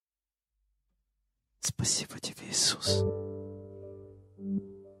Спасибо Тебе, Иисус.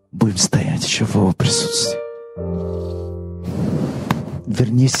 Будем стоять еще в Его присутствии.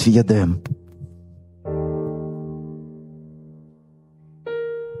 Вернись в Едем.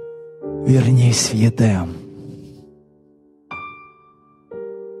 Вернись в Едем.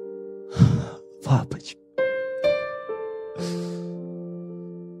 Папочка.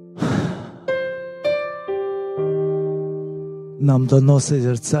 Нам дано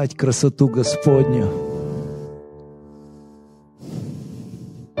созерцать красоту Господню.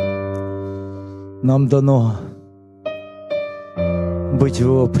 Нам дано быть в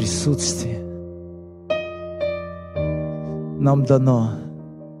Его присутствии. Нам дано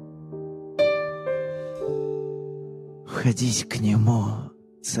входить к Нему,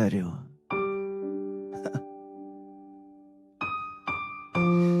 Царю.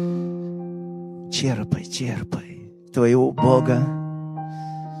 Черпай, черпай Твоего Бога.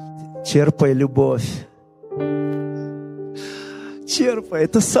 Черпай любовь. Черпай,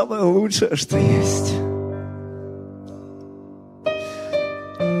 это самое лучшее, что есть.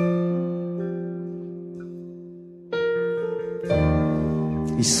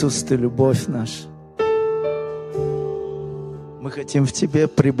 Иисус, Ты любовь наша. Мы хотим в Тебе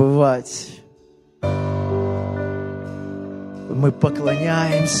пребывать. Мы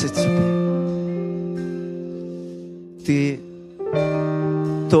поклоняемся Тебе. Ты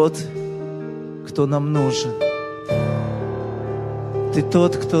тот, кто нам нужен. Ты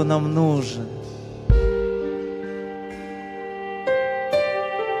тот, кто нам нужен.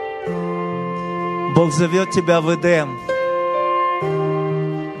 Бог зовет тебя в Эдем.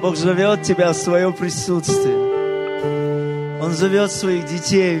 Бог зовет тебя в свое присутствие. Он зовет своих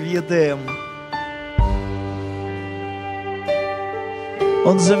детей в Едем.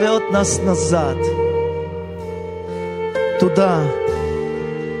 Он зовет нас назад. Туда,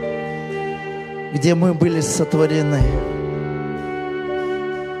 где мы были сотворены.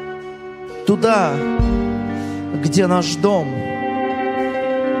 Туда, где наш дом.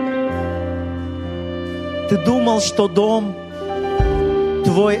 Ты думал, что дом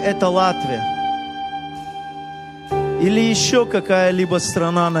твой — это Латвия или еще какая-либо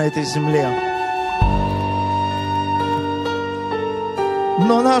страна на этой земле.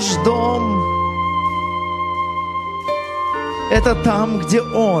 Но наш дом — это там, где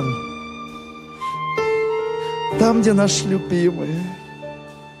Он, там, где наш любимый,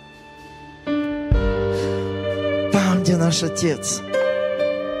 там, где наш Отец,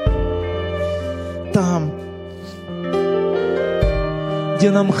 там,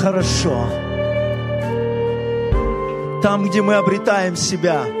 где нам хорошо, там, где мы обретаем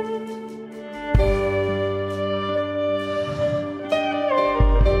себя.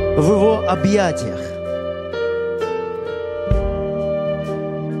 В Его объятиях.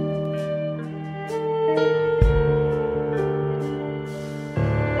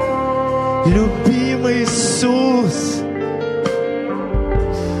 Любимый Иисус,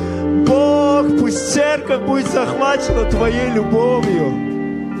 Бог, пусть церковь будет захвачена Твоей любовью.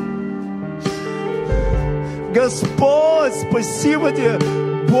 Господь, спасибо Тебе,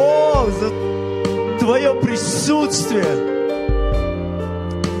 Бог, за Твое присутствие.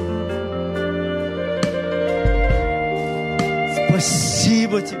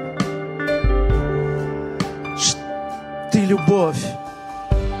 Спасибо Тебе, что Ты любовь.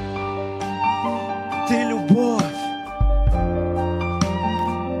 Ты любовь.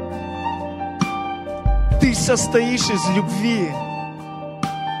 Ты состоишь из любви.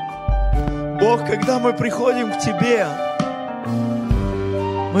 Бог, когда мы приходим к Тебе,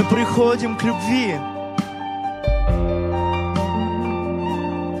 мы приходим к любви.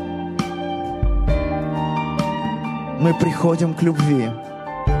 Мы приходим к любви.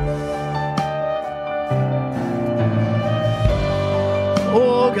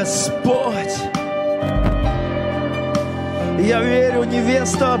 О, Господь! Я верю,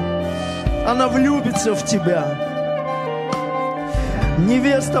 невеста, она влюбится в Тебя.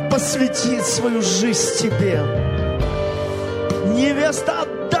 Невеста посвятит свою жизнь Тебе. Невеста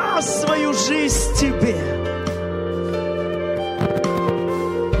отдаст свою жизнь Тебе.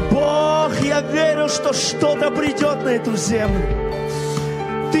 Бог, я верю, что что-то придет на эту землю.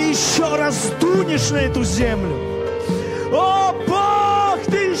 Ты еще раз дунешь на эту землю. О, Бог,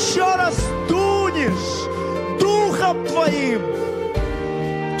 Ты еще раз дунешь Духом Твоим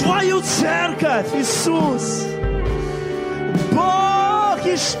Твою церковь, Иисус. Бог,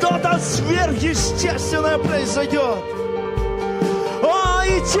 и что-то сверхъестественное произойдет. О,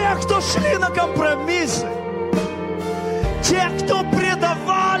 и те, кто шли на компромиссы, те, кто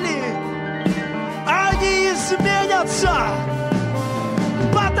предавали, они изменятся,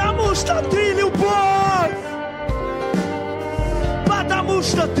 потому что Ты любовь.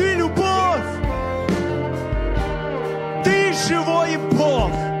 что Ты любовь. Ты живой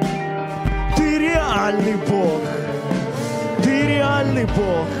Бог. Ты реальный Бог. Ты реальный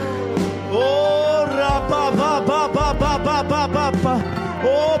Бог. О, раба-ба-ба-ба-ба-ба-ба-ба.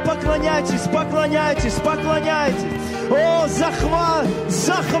 О, поклоняйтесь, поклоняйтесь, поклоняйтесь. О,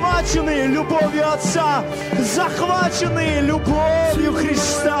 захваченные любовью Отца, захваченные любовью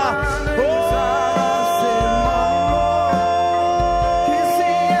Христа.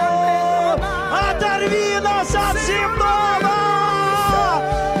 Оторви нас от земного,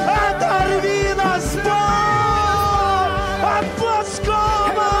 оторви нас, Бог, от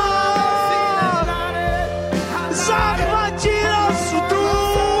плоского. Захвати нас в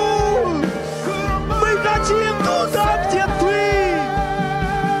дух. Мы хотим туда, где Ты.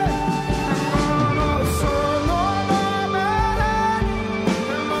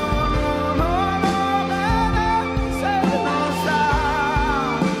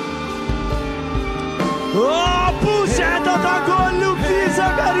 О, пусть этот огонь любви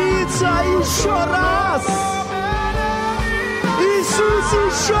загорится еще раз. Иисус,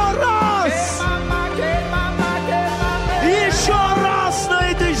 еще раз. Еще раз на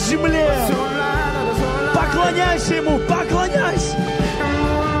этой земле. Поклоняйся Ему, поклоняйся.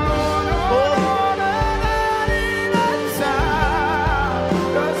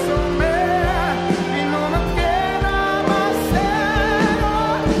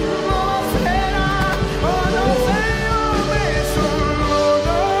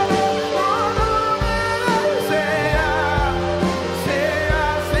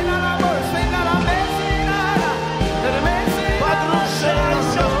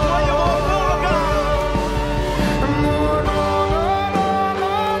 Погружайся в Твоего Бога.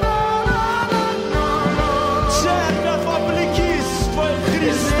 Церковь, облекись в Твоем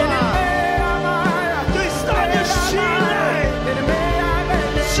Христа. Ты станешь сильной.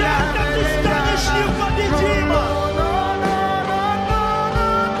 Церковь, ты станешь непобедима.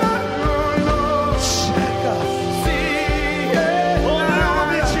 Церковь, Он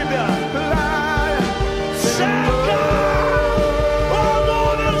любит тебя. Церковь, Он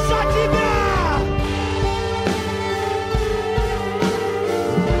умер за тебя.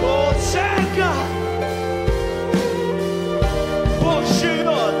 О, церковь, Бог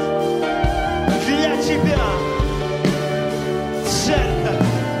живет для тебя. Церковь,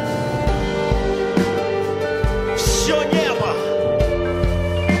 все небо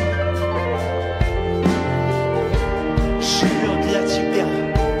живет для тебя.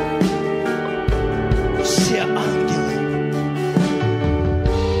 Все ангелы.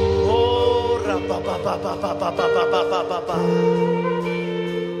 О, ра-ба-ба-ба-ба-ба-ба-ба-ба-ба-ба.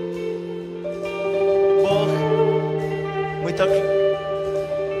 Бог,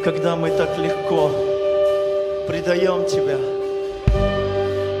 когда мы так легко предаем Тебя,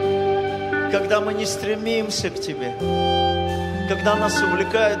 когда мы не стремимся к Тебе, когда нас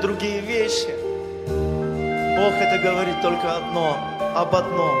увлекают другие вещи, Бог это говорит только об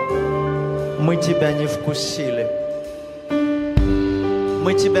одном. Мы Тебя не вкусили.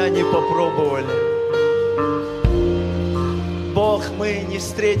 Мы Тебя не попробовали. Бог, мы не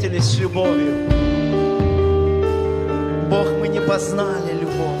встретились с любовью. Бог, мы не познали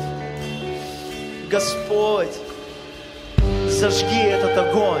любовь. Господь, зажги этот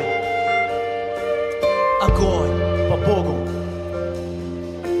огонь. Огонь по Богу.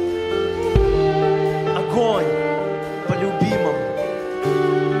 Огонь по любимому.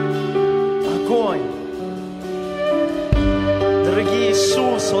 Огонь. Дорогой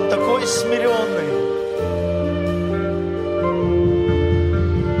Иисус, Он такой смиренный.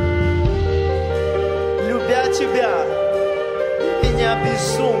 Любя Тебя, меня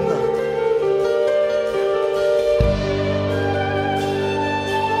безумно.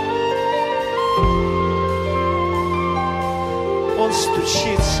 Он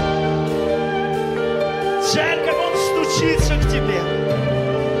стучится. Церковь, Он стучится к тебе.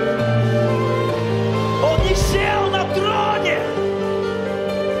 Он не сел на троне.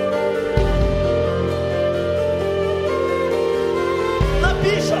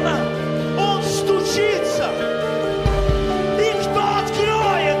 Написано, Он стучится. И кто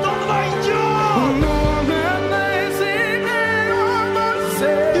откроет, он войдет.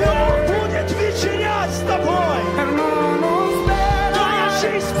 И Он будет вечерять с тобой. Твоя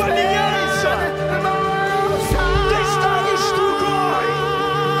жизнь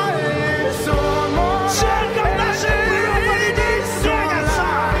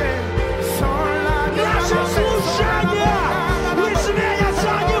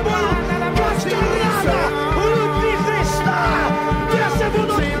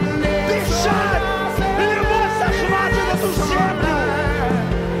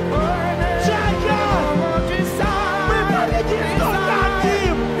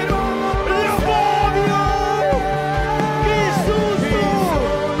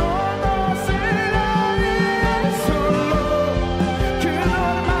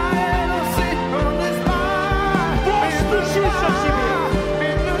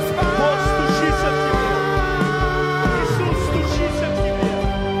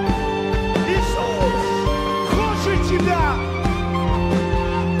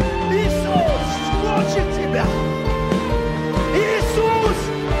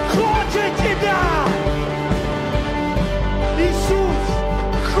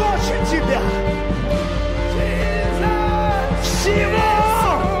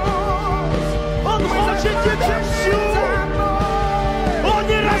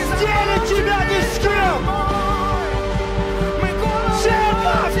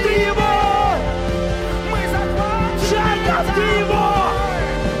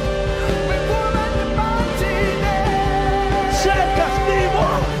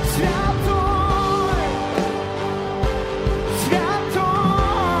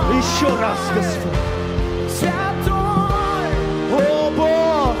Еще раз, Господь. О,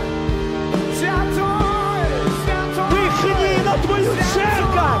 Бог, дыхни на Твою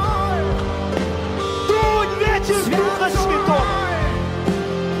церковь. Дунь ветер Духа Святого.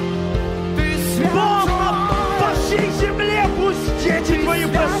 Бог, по всей земле пусть дети Твои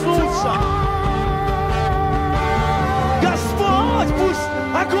проснутся. Господь, пусть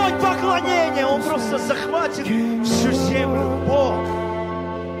огонь поклонения, он просто захватит всю землю. Бог,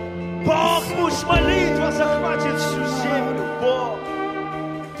 Бог, пусть молитва захватит всю землю. Бог,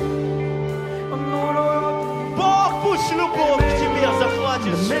 Бог, пусть любовь к Тебе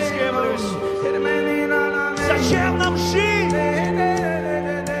захватит всю землю. Зачем нам жить,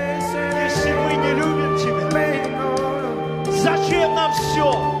 если мы не любим Тебя? Зачем нам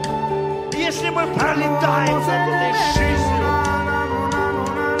все, если мы пролетаем над этой жизнью?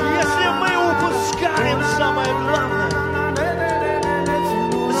 Если мы упускаем самое главное?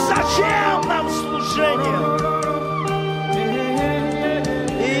 Зачем нам служение?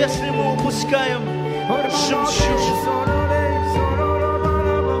 И если мы упускаем жемчужину?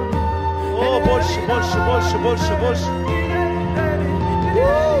 О, больше, больше, больше, больше, больше.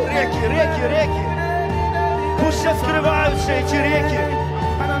 Реки, реки, реки. Пусть открываются эти реки.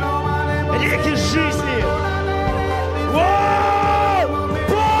 Реки жизни. О,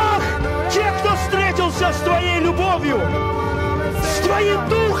 Бог, те, кто встретился с Твоей любовью, с Твоим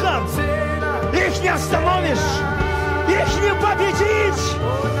Духом, их не остановишь, их не победить.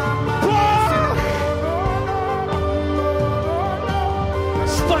 Бог,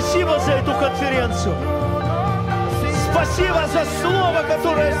 спасибо за эту конференцию. Спасибо за слово,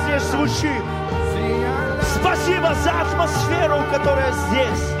 которое здесь звучит. Спасибо за атмосферу, которая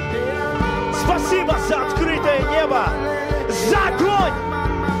здесь. Спасибо за открытое небо, за огонь.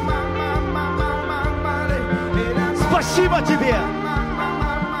 Спасибо Тебе.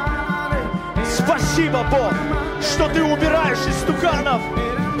 Спасибо, Бог, что Ты убираешь истуканов.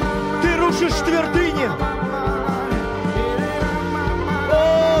 Ты рушишь твердыни.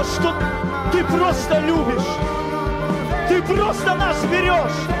 О, что Ты просто любишь. Ты просто нас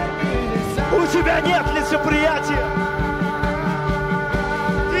берешь. У Тебя нет лицеприятия.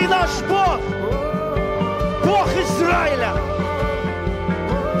 Ты наш Бог, Бог Израиля.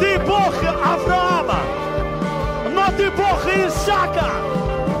 Ты Бог Авраама, но Ты Бог Исаака,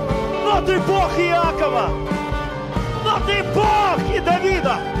 но Ты Бог Иакова, но Ты Бог и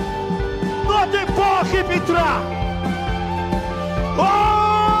Давида, но Ты Бог и Петра. О,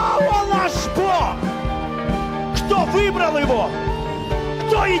 Он наш Бог. Кто выбрал Его?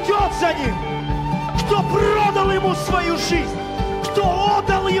 Кто идет за Ним? Кто продал Ему свою жизнь? Кто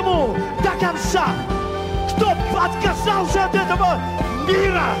отдал Ему до конца? Кто отказался от этого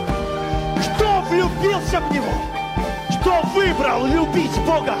мира? Кто влюбился в Него? Кто выбрал любить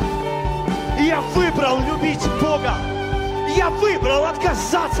Бога? Я выбрал любить Бога. Я выбрал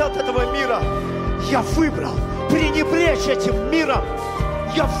отказаться от этого мира. Я выбрал пренебречь этим миром.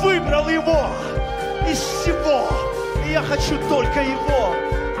 Я выбрал Его из всего. И я хочу только Его.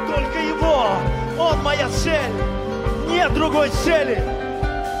 Только Его. Он моя цель. Нет другой цели.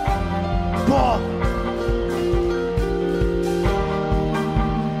 Бог.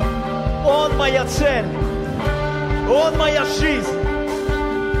 Он моя цель. Он моя жизнь.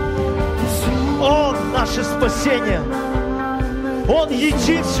 Он наше спасение. Он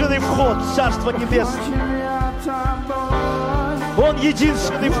единственный вход в Царство Небесное. Он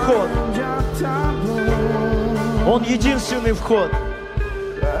единственный вход. Он единственный вход.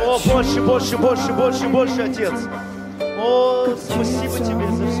 О, больше, больше, больше, больше, больше, Отец. О, спасибо Тебе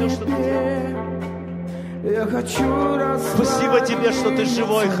за все, что Ты делаешь. Спасибо Тебе, что Ты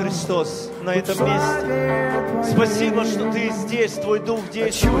живой, Христос, на этом месте. Спасибо, что Ты здесь, Твой Дух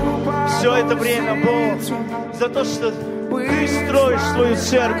действует все это время, Бог, за то, что Ты строишь свою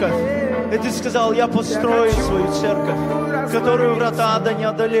церковь. И Ты сказал, я построю свою церковь, которую врата ада не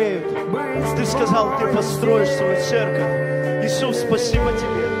одолеют. Ты сказал, Ты построишь свою церковь. Иисус, спасибо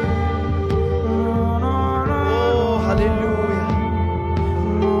Тебе. О, аллилуйя.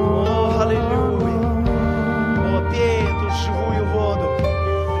 О, аллилуйя. О, пей эту живую воду.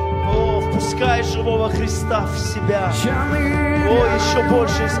 О, впускай живого Христа в себя. О, еще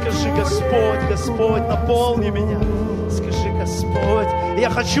больше скажи, Господь, Господь, наполни меня. Скажи, Господь, я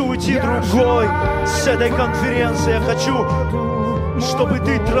хочу уйти другой с этой конференции. Я хочу, чтобы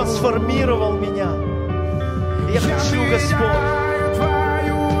Ты трансформировал меня. Я хочу, Господь,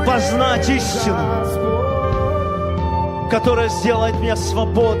 познать истину, которая сделает меня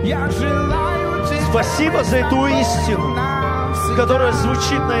свободным. Спасибо за эту истину, которая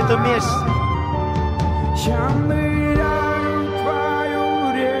звучит на этом месте.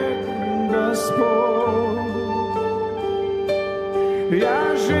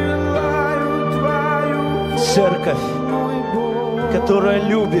 Церковь, которая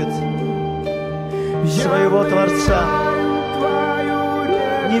любит своего Творца.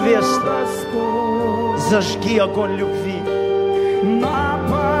 Невеста, зажги огонь любви.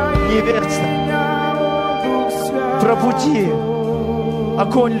 Невеста, пробуди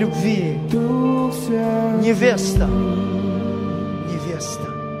огонь любви. Невеста, невеста,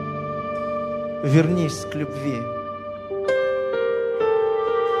 вернись к любви.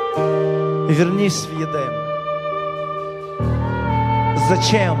 Вернись в Едем.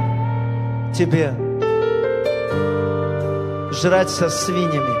 Зачем тебе жрать со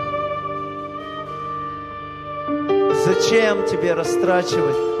свиньями? Зачем тебе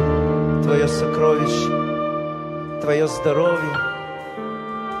растрачивать твое сокровище, твое здоровье,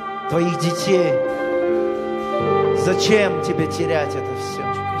 твоих детей? Зачем тебе терять это все?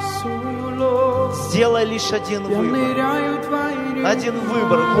 Сделай лишь один выбор. Один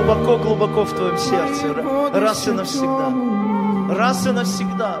выбор глубоко-глубоко в твоем сердце. Раз и навсегда. Раз и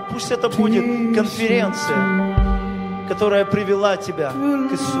навсегда. Пусть это будет конференция, которая привела тебя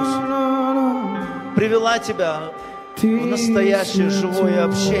к Иисусу. Привела тебя в настоящее живое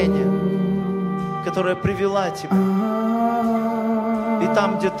общение, которое привела тебя. И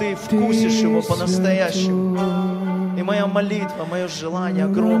там, где ты вкусишь Его по-настоящему. И моя молитва, мое желание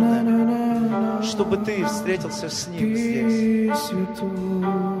огромное, чтобы ты встретился с Ним здесь.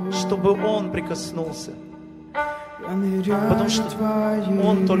 Чтобы Он прикоснулся. Потому что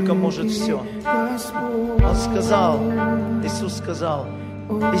Он только может все. Он сказал, Иисус сказал,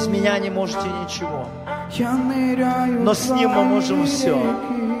 без меня не можете ничего. Но с Ним мы можем все.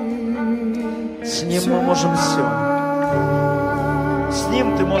 С Ним мы можем все. С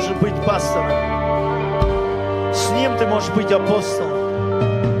Ним ты можешь быть пастором. С Ним ты можешь быть апостолом.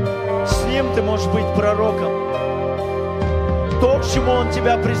 С Ним ты можешь быть пророком. То, к чему Он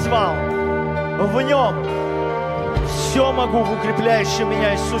тебя призвал, в Нем все могу в укрепляющем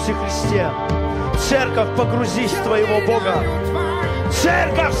меня Иисусе Христе. Церковь, погрузись в твоего Бога.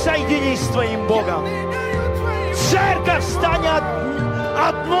 Церковь, соединись с твоим Богом. Церковь, стань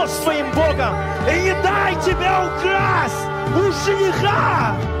одно с твоим Богом. И не дай тебя украсть у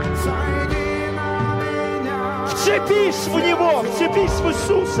жениха. Вцепись в Него, вцепись в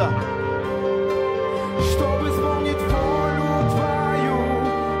Иисуса.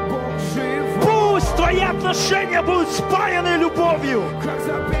 Пусть твои отношения будут спаяны любовью.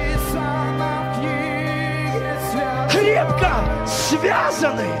 Крепко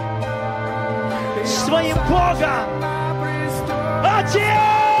связаны с твоим Богом.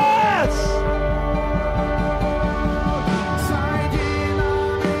 Отец!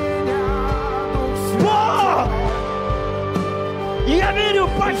 Бог! Я верю,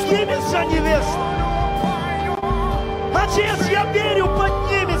 поднимется невеста. Отец, я верю,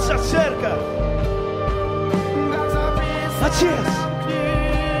 поднимется церковь. Отец,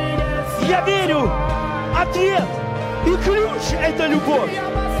 я верю, ответ и ключ – это любовь.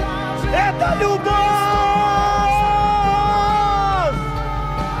 Это любовь!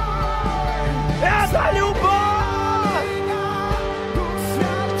 Это любовь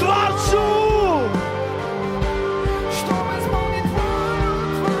к Творцу!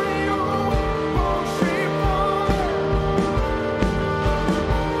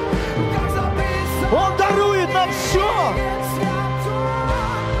 Он дарует нам все,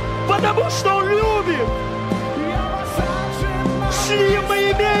 потому что Он любит. С Ним мы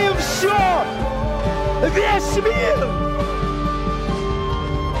имеем все, весь мир.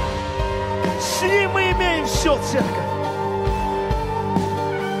 С Ним мы имеем все, церковь.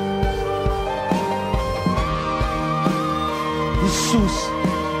 Иисус,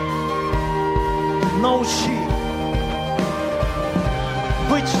 научи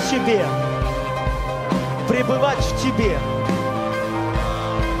быть в Тебе, пребывать в Тебе,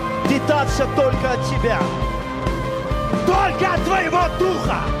 питаться только от Тебя, только от Твоего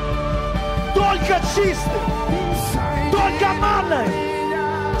Духа, только чистым, только манной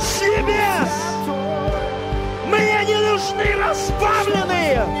с небес. Мне не нужны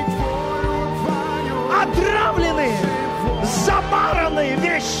разбавленные, отравленные, замаранные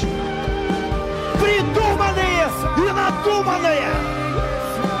вещи, придуманные и надуманные.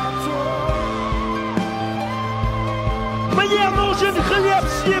 Мне нужен хлеб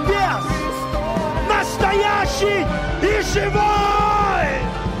с небес, настоящий и живой.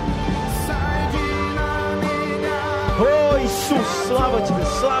 О, Иисус, слава Тебе,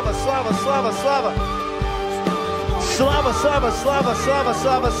 слава, слава, слава, слава. Слава, слава, слава, слава,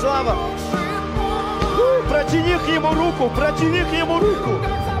 слава, слава. Протяни к Нему руку, протяни к Нему руку.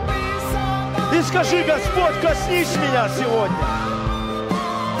 И скажи: Господь, коснись меня сегодня.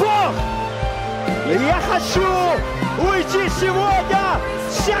 Бог, я хочу уйти сегодня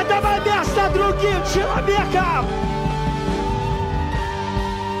с этого места другим человеком.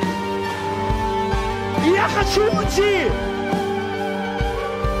 Я хочу уйти,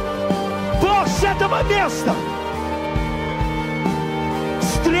 Бог, с этого места,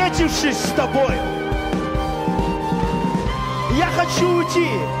 встретившись с Тобой. Я хочу уйти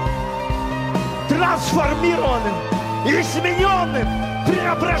трансформированным, измененным,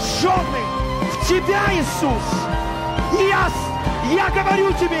 преображенным в Тебя, Иисус. Я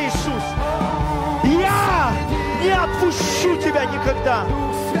говорю Тебе, Иисус, я не отпущу Тебя никогда.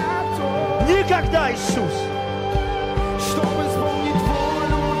 Никогда, Иисус. Чтобы исполнить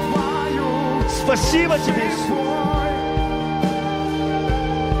волю Твою. Спасибо Тебе, Иисус.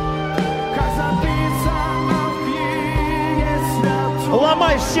 Как записано в книге святой.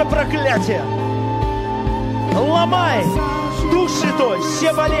 Ломай все проклятия. Ломай, Дух Святой,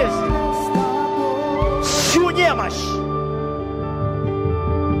 все болезни, всю немощь.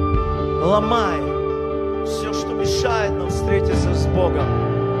 Ломай все, что мешает нам встретиться с Богом.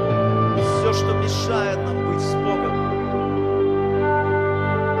 Все, что мешает нам быть с Богом.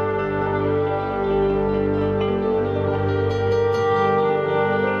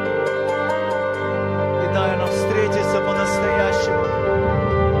 И дай нам встретиться по-настоящему.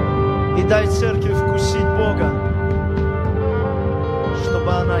 И дай церкви вкусить Бога,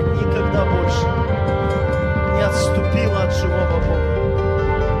 чтобы она никогда больше не отступила от живого Бога.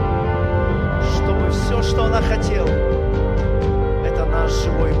 Чтобы все, что она хотела, это наш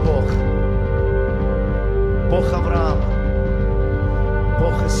живой Бог. Бог Авраама,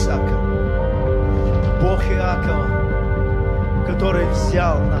 Бог Исаака, Бог Иакова, который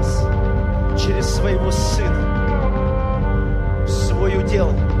взял нас через своего Сына в свой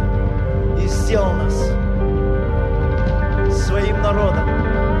удел и сделал нас своим народом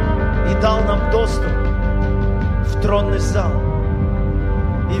и дал нам доступ в тронный зал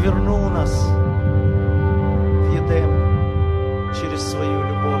и вернул нас в Едем через свою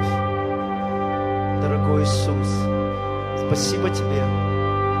любовь. Дорогой Иисус, спасибо Тебе.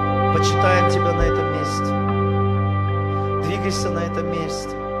 Почитаем Тебя на этом месте. Двигайся на этом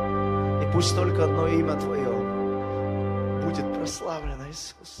месте. И пусть только одно имя Твое будет прославлено,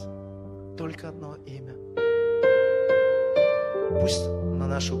 Иисус. Только одно имя. Пусть на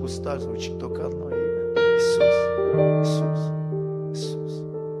наших устах звучит только одно имя. Иисус, Иисус, Иисус.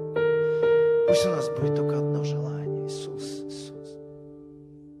 Пусть у нас будет только одно желание. Иисус, Иисус.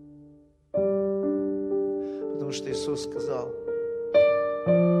 Потому что Иисус сказал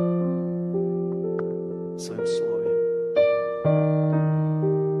в Своем Слове: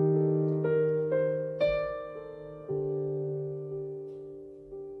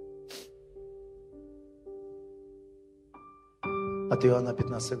 от Иоанна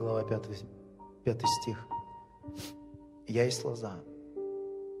 15 глава 5 стих. Я есть лоза,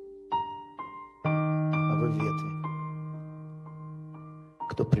 а вы ветви.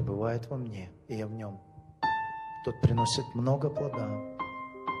 Кто пребывает во мне, и я в нем, тот приносит много плода.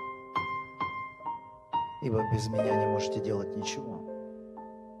 Ибо без меня не можете делать ничего.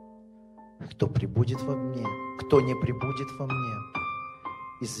 Кто пребудет во мне, кто не пребудет во мне,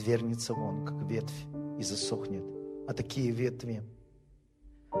 извернется вон, как ветвь, и засохнет. А такие ветви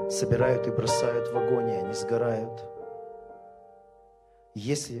собирают и бросают в огонь, и они сгорают.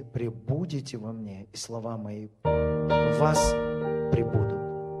 Если пребудете во мне, и слова мои в вас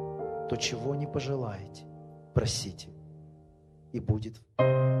пребудут, то чего не пожелаете, просите, и будет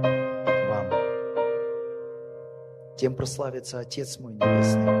вам. Тем прославится Отец мой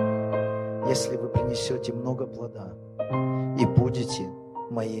Небесный, если вы принесете много плода и будете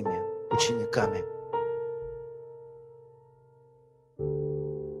моими учениками.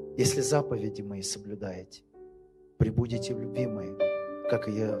 Если заповеди мои соблюдаете, пребудете в любви моей, как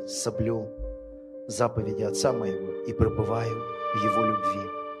и я соблюл заповеди Отца моего и пребываю в Его любви.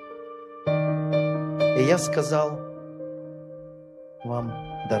 И я сказал вам: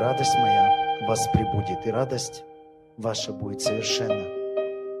 да радость моя в вас пребудет, и радость ваша будет совершенна.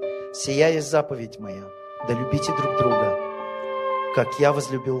 Сия есть заповедь моя: да любите друг друга, как я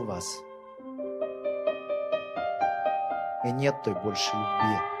возлюбил вас. И нет той больше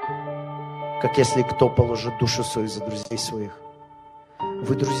любви, как если кто положит душу свою за друзей своих.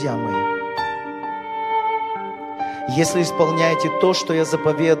 Вы, друзья мои, если исполняете то, что я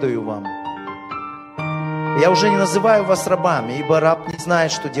заповедую вам. Я уже не называю вас рабами, ибо раб не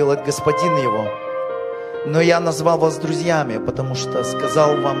знает, что делает господин его. Но я назвал вас друзьями, потому что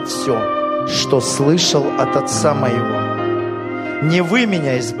сказал вам все, что слышал от Отца моего. Не вы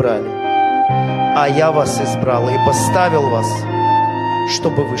меня избрали, а я вас избрал и поставил вас,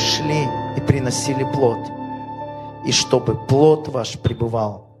 чтобы вы шли и приносили плод, и чтобы плод ваш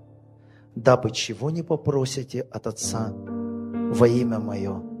пребывал, дабы чего не попросите от Отца во имя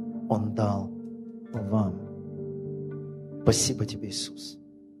Мое, Он дал вам. Спасибо Тебе, Иисус.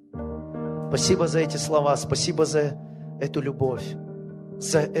 Спасибо за эти слова, спасибо за эту любовь,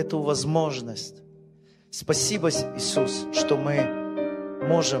 за эту возможность. Спасибо, Иисус, что мы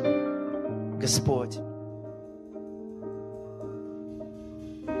можем, Господь,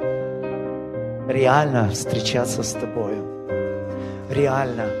 реально встречаться с Тобою,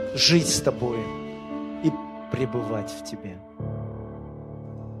 реально жить с Тобою и пребывать в Тебе.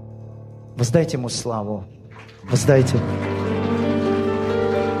 Воздайте Ему славу, воздайте.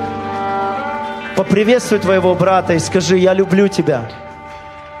 Поприветствуй твоего брата и скажи: я люблю тебя.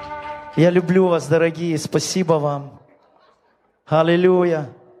 Я люблю вас, дорогие. Спасибо вам. Аллилуйя.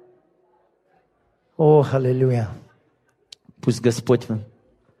 О, аллилуйя. Пусть Господь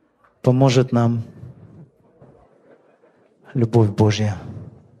поможет нам. Любовь Божья,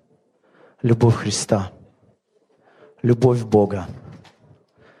 любовь Христа, любовь Бога.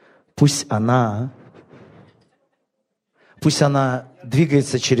 Пусть она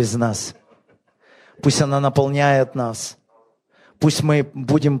двигается через нас. Пусть она наполняет нас. Пусть мы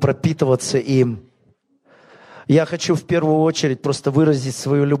будем пропитываться им. Я хочу в первую очередь просто выразить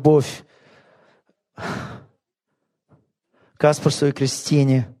свою любовь Каспарсу и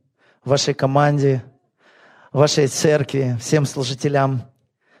Кристине, вашей команде, вашей церкви, всем служителям.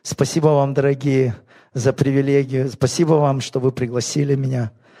 Спасибо вам, дорогие, за привилегию. Спасибо вам, что вы пригласили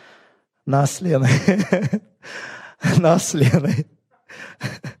меня. Нас с Леной. Нас с Леной.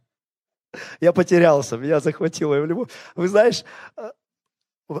 Я потерялся, меня захватила любовь. Вы знаешь,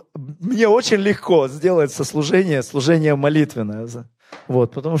 мне очень легко сделать служение молитвенное.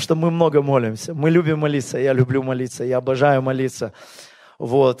 Вот, потому что мы много молимся. Мы любим молиться, я люблю молиться, я обожаю молиться.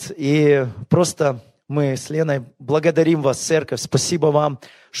 Вот, и просто мы с Леной благодарим вас, церковь. Спасибо вам,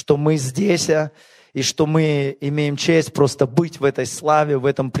 что мы здесь, и что мы имеем честь просто быть в этой славе, в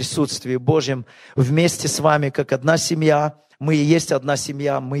этом присутствии Божьем, вместе с вами, как одна семья. Мы и есть одна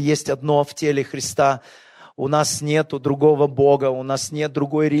семья, мы есть одно в теле Христа. У нас нету другого Бога, у нас нет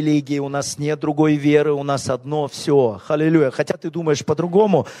другой религии, у нас нет другой веры, у нас одно все. Аллилуйя. Хотя ты думаешь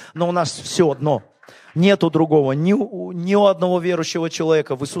по-другому, но у нас все одно. Нету другого. Ни у одного верующего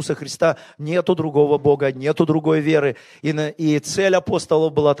человека в Иисуса Христа нету другого Бога, нету другой веры. И цель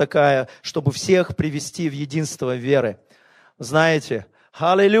апостолов была такая, чтобы всех привести в единство веры. Знаете,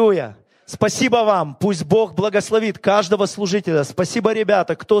 аллилуйя. Спасибо вам. Пусть Бог благословит каждого служителя. Спасибо,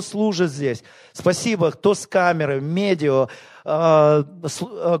 ребята, кто служит здесь. Спасибо, кто с камерой, медиа,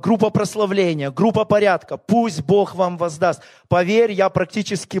 группа прославления, группа порядка. Пусть Бог вам воздаст. Поверь, я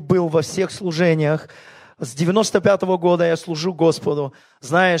практически был во всех служениях. С 95-го года я служу Господу.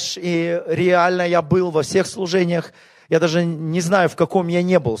 Знаешь, и реально я был во всех служениях. Я даже не знаю, в каком я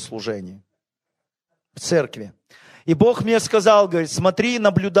не был служении. В церкви. И Бог мне сказал, говорит, смотри,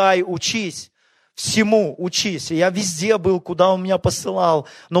 наблюдай, учись, всему учись. И я везде был, куда Он меня посылал.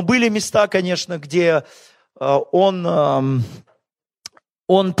 Но были места, конечно, где Он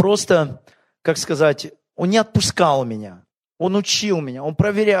просто, как сказать, Он не отпускал меня. Он учил меня, Он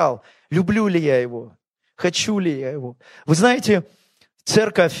проверял, люблю ли я Его, хочу ли я Его. Вы знаете,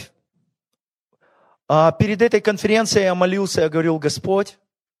 церковь, перед этой конференцией я молился, я говорил: Господь,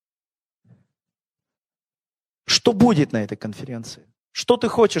 что будет на этой конференции? Что ты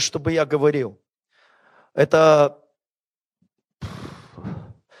хочешь, чтобы я говорил? Я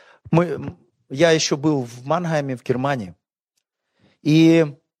еще был в Манхайме, в Германии. И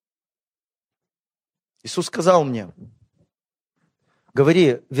Иисус сказал мне: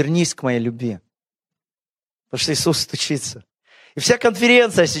 говори, вернись к моей любви. Потому что Иисус стучится. И вся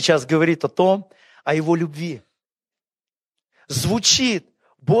конференция сейчас говорит о Его любви. Звучит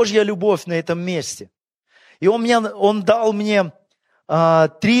Божья любовь на этом месте. И Он дал мне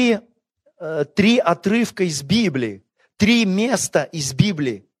три отрывка из Библии, 3 места из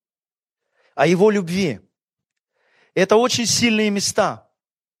Библии о Его любви. Это очень сильные места.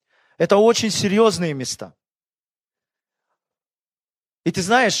 Это очень серьезные места. И ты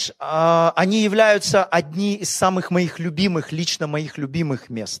знаешь, они являются одни из самых моих любимых, лично моих любимых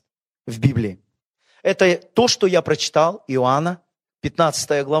мест в Библии. Это то, что я прочитал, Иоанна,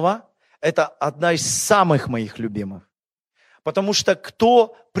 15 глава. Это одна из самых моих любимых. Потому что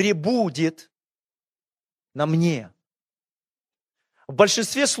кто пребудет на мне? В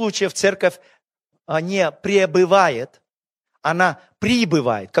большинстве случаев церковь не пребывает, она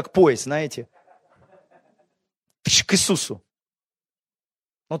прибывает, как поезд, знаете, к Иисусу.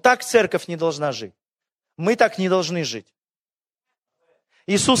 Но так церковь не должна жить. Мы так не должны жить.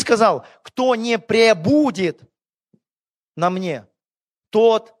 Иисус сказал, кто не пребудет на мне,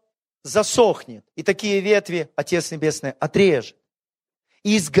 тот засохнет. И такие ветви Отец Небесный отрежет.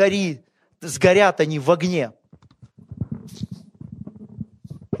 И сгорят они в огне.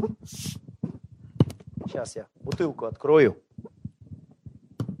 Сейчас я бутылку открою.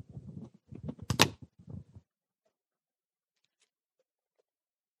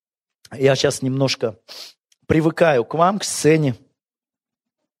 Я сейчас немножко привыкаю к вам, к сцене.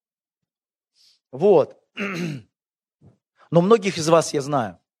 Вот. Но многих из вас я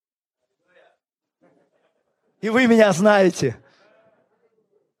знаю. И вы меня знаете.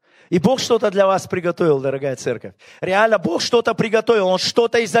 И Бог что-то для вас приготовил, дорогая церковь. Реально, Бог что-то приготовил. Он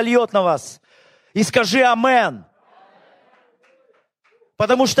что-то изольет на вас. И скажи амен.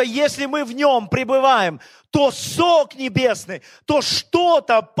 Потому что если мы в нем пребываем, то сок небесный, то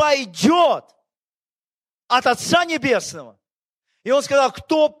что-то пойдет от Отца Небесного. И он сказал,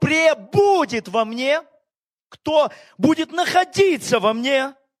 кто пребудет во мне, кто будет находиться во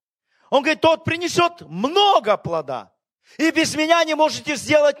мне, он говорит, тот принесет много плода. И без меня не можете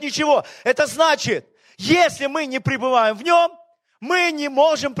сделать ничего. Это значит, если мы не пребываем в нем, мы не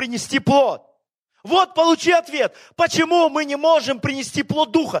можем принести плод. Вот получи ответ, почему мы не можем принести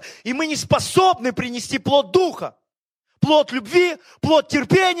плод Духа. И мы не способны принести плод Духа. Плод любви, плод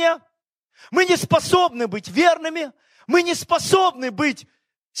терпения. Мы не способны быть верными. Мы не способны быть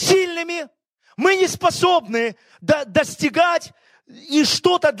сильными. Мы не способны достигать и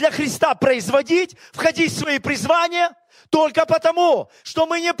что-то для Христа производить, входить в свои призвания, только потому, что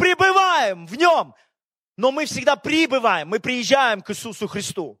мы не пребываем в Нем. Но мы всегда прибываем, мы приезжаем к Иисусу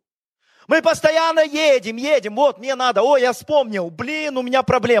Христу. Мы постоянно едем, вот мне надо, я вспомнил, у меня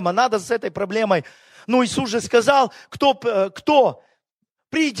проблема, надо с этой проблемой. Иисус же сказал, кто?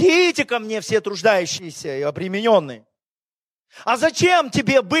 Придите ко мне все труждающиеся и обремененные. А зачем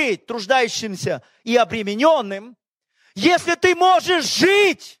тебе быть труждающимся и обремененным, если ты можешь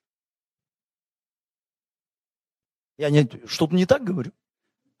жить? Я что-то не так говорю?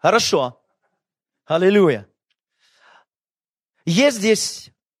 Хорошо. Аллилуйя. Есть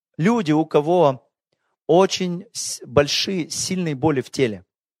здесь люди, у кого очень большие, сильные боли в теле.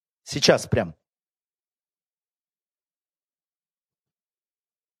 Сейчас прям.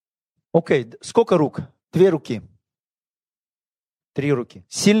 Окей, сколько рук? 2 руки. 3 руки.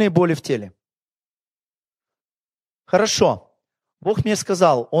 Сильные боли в теле. Хорошо. Бог мне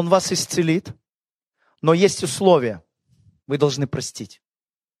сказал, Он вас исцелит, но есть условия. Вы должны простить.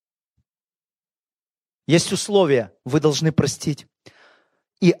 Есть условия. Вы должны простить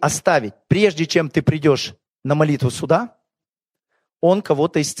и оставить. Прежде чем ты придешь на молитву суда, Он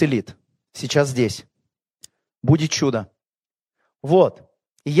кого-то исцелит. Сейчас здесь. Будет чудо. Вот.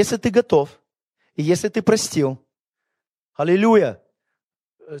 И если ты готов, и если ты простил, аллилуйя.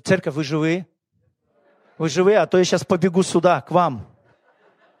 Церковь, вы живые? Вы живые? А то я сейчас побегу сюда, к вам.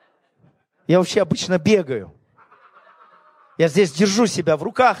 Я вообще обычно бегаю. Я здесь держу себя в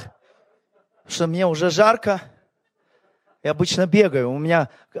руках, потому что мне уже жарко. Я обычно бегаю. У меня...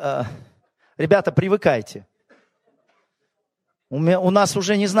 ребята, привыкайте. У нас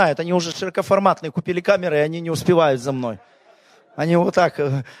уже не знают, они уже широкоформатные, купили камеры, и они не успевают за мной. Они вот так,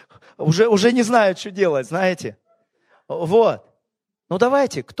 уже не знают, что делать, знаете. Вот.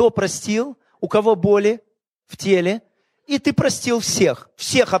 Давайте, кто простил, у кого боли в теле, и ты простил всех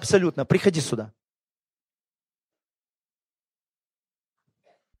абсолютно, приходи сюда.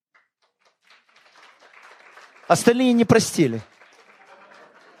 Остальные не простили.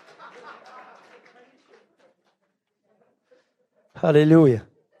 Аллилуйя.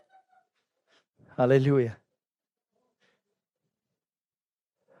 Аллилуйя.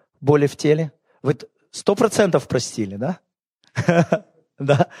 Боли в теле. Вы 100% простили, да?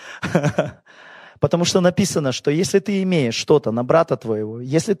 Да. Потому что написано, что если ты имеешь что-то на брата твоего,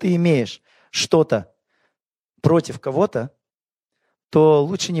 если ты имеешь что-то против кого-то, то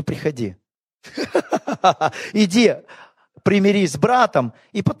лучше не приходи. Иди, примирись с братом,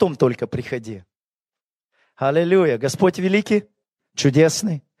 и потом только приходи. Аллилуйя. Господь великий,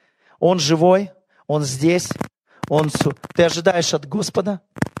 чудесный. Он живой, Он здесь. Ты ожидаешь от Господа?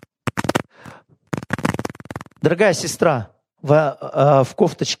 Дорогая сестра, в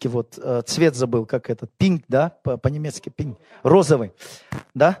кофточке, цвет забыл, как этот, пинк, да, по-немецки пинк, розовый,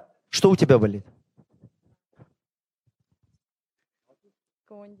 да? Что у тебя болит?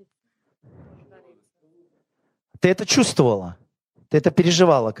 Ты это чувствовала? Ты это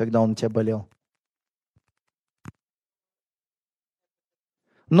переживала, когда он у тебя болел?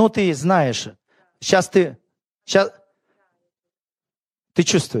 Ты знаешь, сейчас ты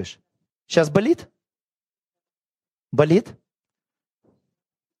чувствуешь? Сейчас болит? Болит?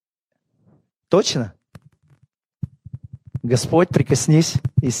 Точно? Господь, прикоснись,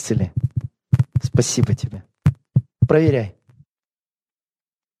 исцели. Спасибо тебе. Проверяй.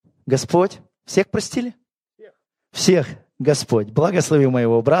 Господь, всех простили? Всех, Господь. Благослови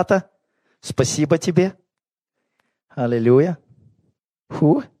моего брата. Спасибо тебе. Аллилуйя.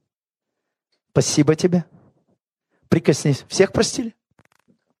 Фу. Спасибо тебе. Прикоснись. Всех простили?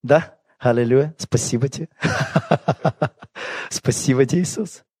 Да? Аллилуйя. Спасибо тебе. Спасибо тебе,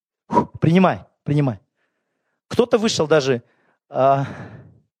 Иисус. Фу. Принимай, принимай. Кто-то вышел даже...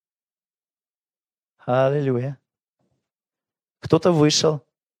 Аллилуйя. Кто-то вышел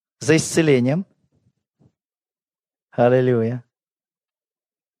за исцелением. Аллилуйя.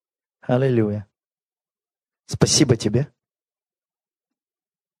 Аллилуйя. Спасибо тебе.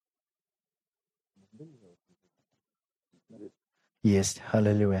 Есть.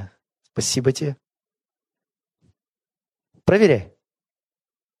 Аллилуйя. Спасибо тебе. Проверяй.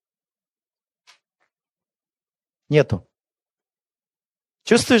 Нету.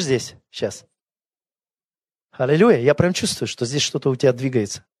 Чувствуешь здесь сейчас? Аллилуйя. Я прям чувствую, что здесь что-то у тебя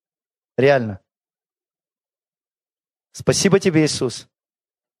двигается. Реально. Спасибо тебе, Иисус.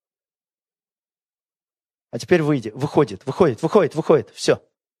 А теперь выходит. Все.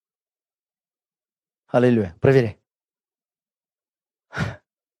 Аллилуйя. Проверяй.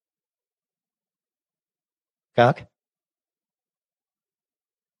 Как?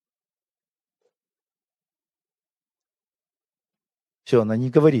 Все, она не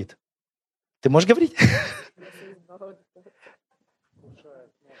говорит. Ты можешь говорить?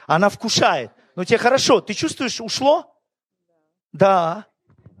 Она вкушает. Ну тебе хорошо. Ты чувствуешь, ушло? Да.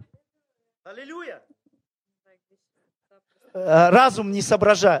 Аллилуйя. Разум не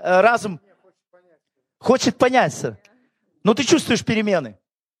соображает. Разум хочет понять, сэр. Но ты чувствуешь перемены.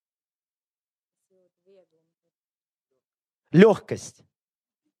 Легкость.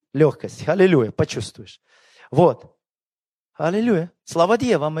 Аллилуйя. Почувствуешь. Вот. Аллилуйя. Слава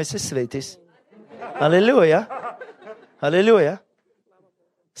Дievam, mēs izsvētīs. Аллилуйя. Аллилуйя.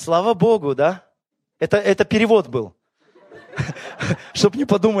 Слава Богу, да? Это перевод был. Чтоб не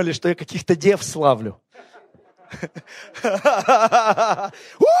подумали, что я каких-то дев славлю.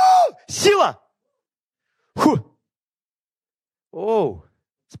 Сила! Фу. Оу.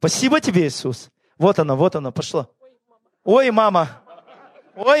 Спасибо тебе, Иисус. Вот она, пошла. Ой, мама.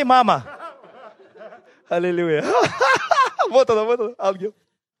 Аллилуйя. Вот она, ангел.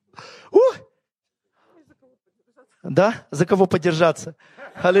 Да? За кого подержаться?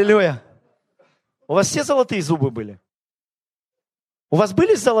 Аллилуйя. У вас все золотые зубы были? У вас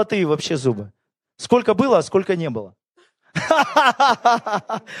были золотые вообще зубы? Сколько было, а сколько не было?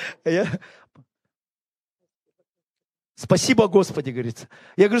 Спасибо, Господи, говорится.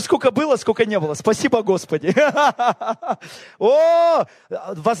 Я говорю, сколько было, сколько не было. Спасибо, Господи. О,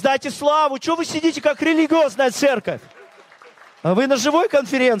 воздайте славу. Чего вы сидите, как религиозная церковь? Вы на живой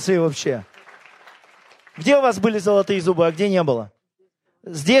конференции вообще? Где у вас были золотые зубы, а где не было?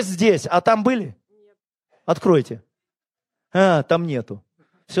 Здесь. А там были? Откройте. Там нету.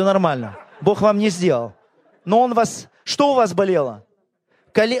 Все нормально. Бог вам не сделал. Но Он вас... Что у вас болело?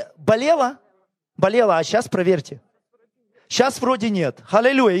 Болело? Болело, а сейчас проверьте. Сейчас вроде нет.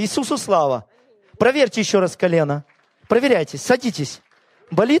 Аллилуйя, Иисусу слава. Проверьте еще раз колено. Проверяйте, садитесь.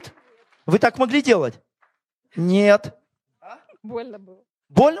 Болит? Вы так могли делать? Нет. Больно было.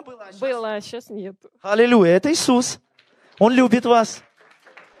 Больно было? Было, а сейчас нет. Аллилуйя, это Иисус. Он любит вас.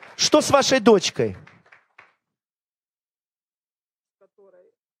 Что с вашей дочкой?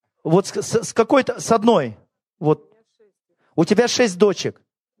 Вот с какой-то, с одной. Вот. У тебя 6 дочек.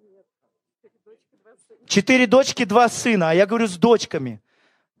 4 дочки, 2 сына. А я говорю с дочками.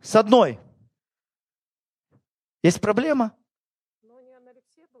 С одной. Есть проблема?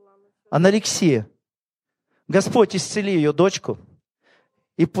 Анорексия. Господь, исцели ее дочку.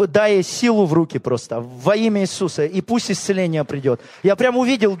 И дай ей силу в руки просто. Во имя Иисуса. И пусть исцеление придет. Я прям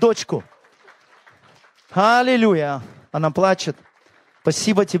увидел дочку. Аллилуйя. Она плачет.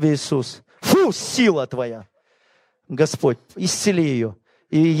 Спасибо тебе, Иисус. Фу, сила твоя. Господь, исцели ее.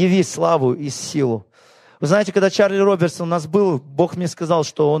 И яви славу и силу. Вы знаете, когда Чарли Робертсон у нас был, Бог мне сказал,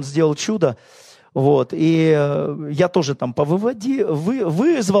 что он сделал чудо. Вот, и я тоже там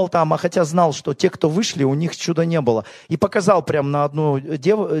вызвал там, а хотя знал, что те, кто вышли, у них чуда не было. И показал прям на одну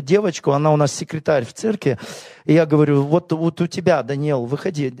девочку, она у нас секретарь в церкви. И я говорю, вот у тебя, Даниэла,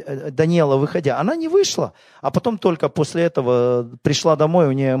 выходи. Она не вышла, а потом только после этого пришла домой,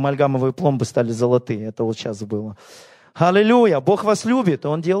 у нее амальгамовые пломбы стали золотые. Это вот сейчас было. Аллилуйя, Бог вас любит,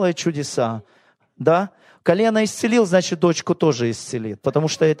 Он делает чудеса. Да? Колено исцелил, значит, дочку тоже исцелит, потому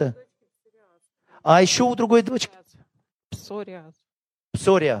что это... А еще у другой дочки? Псориаз.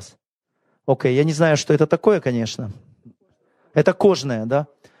 Псориаз. Окей, я не знаю, что это такое, конечно. Это кожная, да?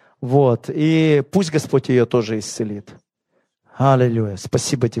 Вот. И пусть Господь ее тоже исцелит. Аллилуйя.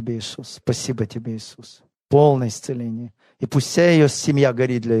 Спасибо тебе, Иисус. Спасибо тебе, Иисус. Полное исцеление. И пусть вся ее семья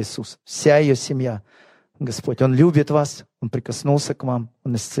горит для Иисуса. Вся ее семья. Господь, Он любит вас. Он прикоснулся к вам.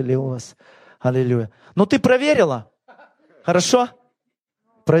 Он исцелил вас. Аллилуйя. Ну ты проверила? Хорошо?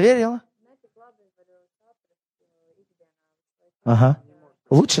 Проверила? Ага.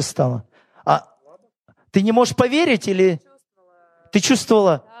 Лучше стало. А ты не можешь поверить или ты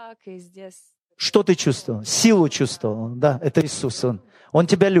чувствовала? Так, и здесь. Что ты чувствовала? Силу чувствовала. Да, это Иисус. Он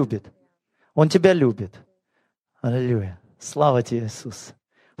тебя любит. Он тебя любит. Аллилуйя. Слава тебе, Иисус.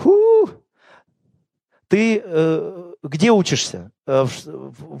 Фу! Ты где учишься?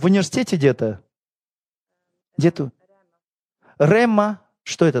 В университете где-то? Где-то? Рема.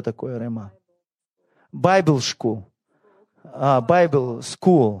 Что это такое Рема? Bible School. Bible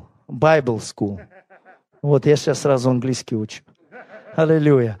School. Bible School. Вот я сейчас сразу английский учу.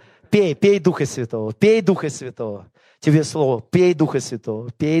 Аллилуйя. Пей Духа Святого. Пей Духа Святого. Тебе слово. Пей Духа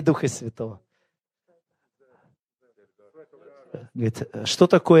Святого. Пей Духа Святого. Говорит, что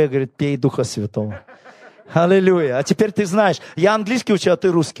такое, говорит, пей Духа Святого. Аллилуйя. А теперь ты знаешь, я английский учу, а ты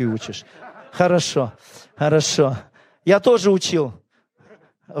русский учишь. Хорошо, хорошо. Я тоже учил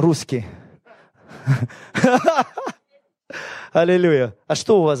русский. Аллилуйя. А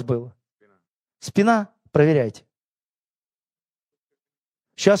что у вас было? Спина? Проверяйте.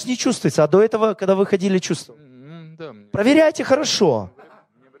 Сейчас не чувствуется, а до этого, когда вы ходили, чувствовал. Проверяйте хорошо.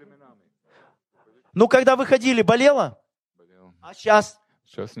 Ну, когда вы ходили, болело? А сейчас?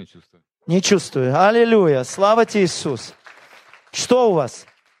 Сейчас не чувствую. Не чувствую. Аллилуйя. Слава тебе, Иисус. Что у вас?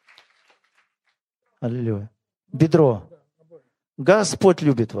 Аллилуйя. Бедро. Господь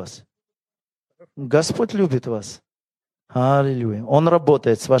любит вас. Господь любит вас. Аллилуйя. Он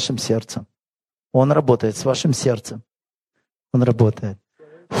работает с вашим сердцем. Он работает с вашим сердцем. Он работает.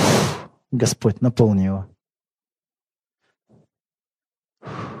 Господь, наполни его.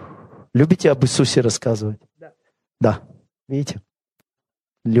 Любите об Иисусе рассказывать? Да. Видите?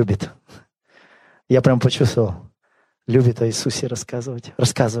 Любит. Я прям почувствовал. Любит о Иисусе рассказывать.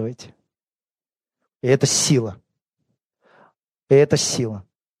 Рассказывайте. И это сила. И это сила.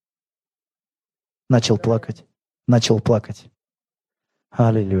 Начал плакать. Начал плакать.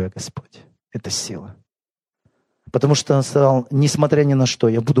 Аллилуйя, Господь. Это сила. Потому что он сказал, несмотря ни на что,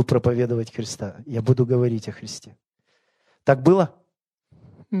 я буду проповедовать Христа. Я буду говорить о Христе. Так было?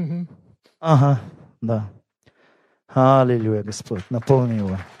 Ага, да. Аллилуйя, Господь. Наполни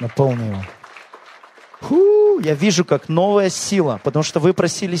его. Наполни его. Я вижу, как новая сила, потому что вы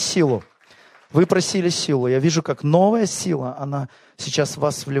просили силу. Вы просили силу. Я вижу, как новая сила, она сейчас в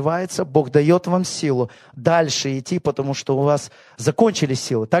вас вливается. Бог дает вам силу дальше идти, потому что у вас закончились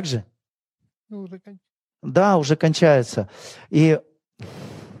силы. Так же? Да, уже кончается. И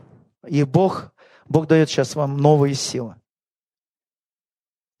Бог дает сейчас вам новые силы.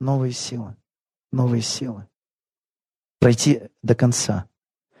 Новые силы. Новые силы. Пройти до конца.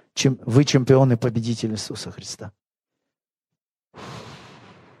 Вы чемпион и победитель Иисуса Христа.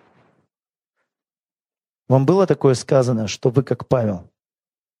 Вам было такое сказано, что вы как Павел,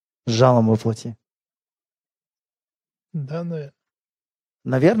 с жалом во плоти? Да, наверное.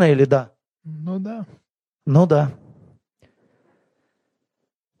 Наверное или да? Ну да. Ну да.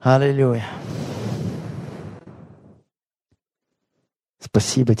 Аллилуйя.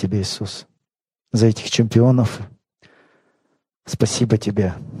 Спасибо тебе, Иисус, за этих чемпионов. Спасибо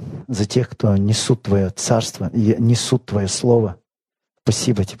тебе за тех, кто несут Твое Царство и несут Твое Слово.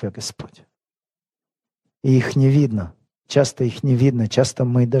 Спасибо тебе, Господь. И их не видно. Часто их не видно. Часто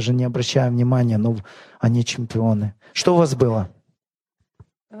мы даже не обращаем внимания, но они чемпионы. Что у вас было?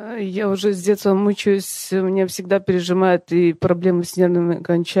 Я уже с детства мучаюсь, меня всегда пережимают и проблемы с нервными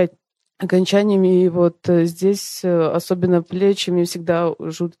окончаниями. И вот здесь, особенно плечи, мне всегда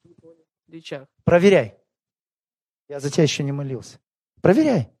жуткие боли в плечах. Проверяй. Я за тебя еще не молился.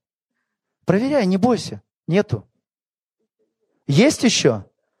 Проверяй. Проверяй, не бойся. Нету. Есть еще?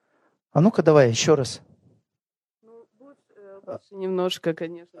 А ну-ка давай еще раз. Лучше немножко,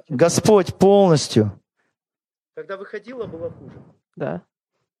 конечно. Господь полностью. Когда выходила, было хуже. Да.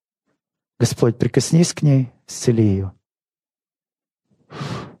 Господь, прикоснись к ней, исцели ее.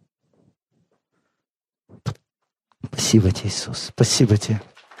 Спасибо тебе, Иисус. Спасибо тебе.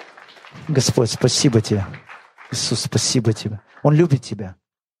 Господь, спасибо тебе. Иисус, спасибо тебе. Он любит тебя.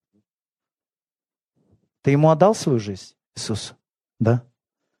 Ты ему отдал свою жизнь, Иисус? Да?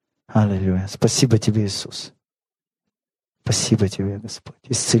 Аллилуйя. Спасибо тебе, Иисус. Спасибо тебе, Господь.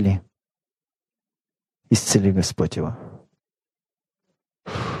 Исцели. Исцели, Господь, его.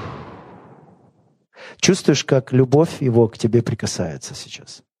 Чувствуешь, как любовь Его к тебе прикасается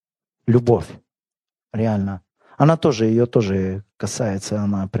сейчас? Любовь. Реально. Ее тоже касается,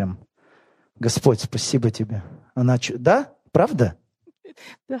 она прям... Господь, спасибо тебе. Да? Правда?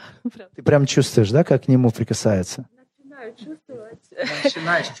 Да, правда. Ты прям чувствуешь, да, как к Нему прикасается? Начинаю чувствовать.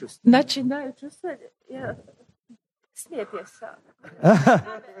 Начинаешь чувствовать. Начинаю чувствовать. Я смеюсь.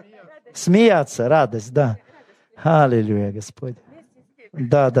 Смеяться, радость, да. Аллилуйя, Господь.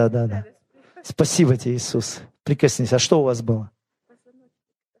 Да. Спасибо тебе, Иисус. Прикоснись. А что у вас было?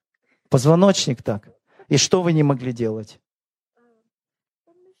 Позвоночник так. И что вы не могли делать?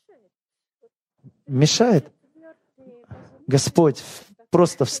 Мешает? Господь,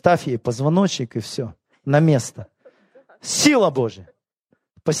 просто вставь ей позвоночник и все. На место. Сила Божья.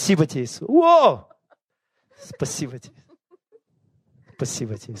 Спасибо тебе, Иисус. О! Спасибо тебе.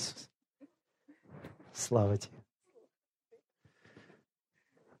 Спасибо тебе, Иисус. Слава тебе.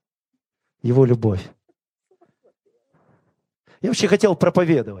 Его любовь. Я вообще хотел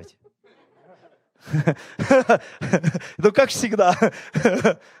проповедовать. Ну, как всегда.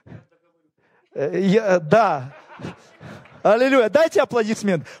 Да. Аллилуйя. Дайте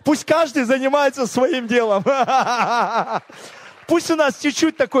аплодисмент. Пусть каждый занимается своим делом. Пусть у нас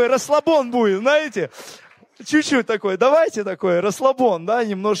чуть-чуть такой расслабон будет, знаете. Чуть-чуть такой. Давайте такой расслабон, да,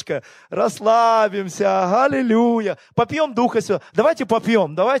 немножко расслабимся. Аллилуйя. Попьем Духа Святого. Давайте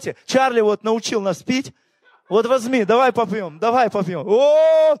попьем, давайте. Чарли вот научил нас пить. Вот возьми, давай попьем.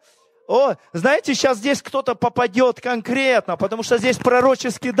 Знаете, сейчас здесь кто-то попадет конкретно, потому что здесь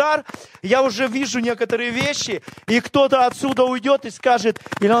пророческий дар. Я уже вижу некоторые вещи, и кто-то отсюда уйдет и скажет,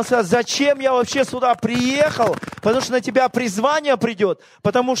 или он скажет, зачем я вообще сюда приехал? Потому что на тебя призвание придет,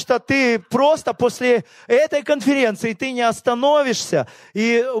 потому что ты просто после этой конференции, ты не остановишься.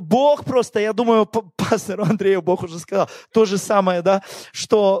 И Бог просто, я думаю, пастору Андрею Бог уже сказал то же самое, да,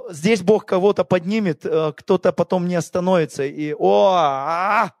 что здесь Бог кого-то поднимет, кто-то потом не остановится. И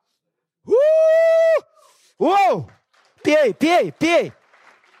пей.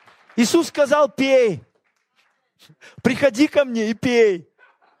 Иисус сказал, пей. Приходи ко мне и пей.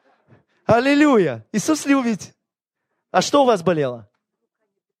 Аллилуйя. Иисус любит. А что у вас болело?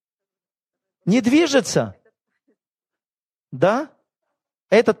 Не движется? Да?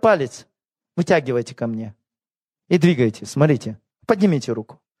 Этот палец вытягивайте ко мне. И двигайте. Смотрите. Поднимите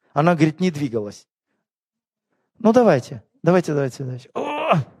руку. Она говорит, не двигалась. Ну, давайте.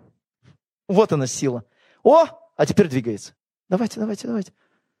 О! Вот она сила. А теперь двигается. Давайте.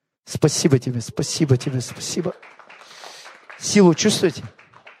 Спасибо тебе. Силу чувствуете?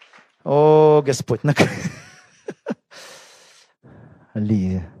 О, Господь.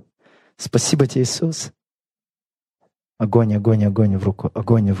 Спасибо тебе, Иисус. Огонь в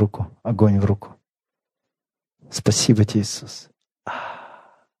руку. Спасибо тебе, Иисус.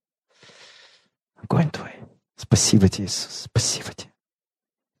 Огонь твой. Спасибо тебе, Иисус. Спасибо тебе.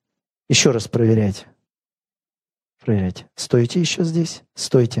 Еще раз проверяйте. Стойте еще здесь.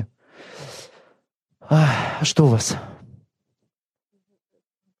 Стойте. А что у вас?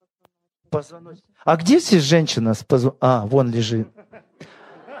 Позвоночник. А где здесь женщина с позвоночником? Вон лежит.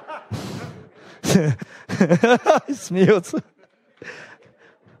 Смеется.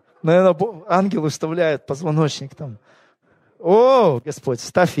 Наверное, ангел выставляет позвоночник там. О, Господь,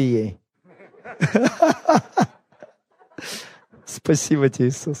 ставь ей. Спасибо тебе,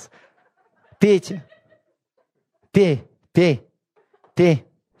 Иисус. Пейте. Пей.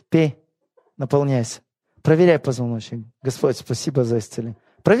 Наполняйся. Проверяй позвоночник. Господь, спасибо за исцеление.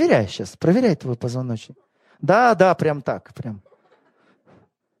 Проверяй твой позвоночник. Да, прям так, прям.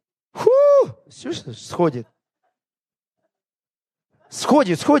 Слышишь, сходит.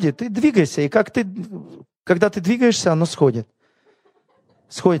 Ты двигайся, и когда ты двигаешься, оно сходит.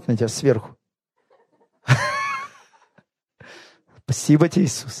 Сходит на тебя сверху. Спасибо тебе,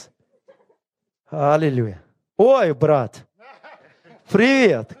 Иисус. Аллилуйя. Ой, брат.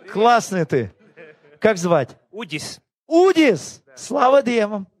 Привет. Классный ты. Как звать? Удис. Слава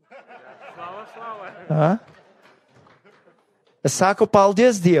Девам. Слава. Saku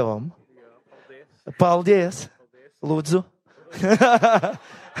paldies Dievam. Paldies. Lūdzu.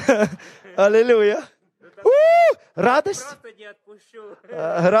 Аллилуйя. Радость. Просто не отпущу.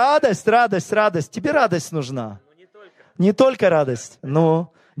 Радость. Тебе радость нужна. Не только радость,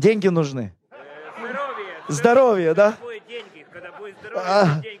 но деньги нужны. Здоровье, да?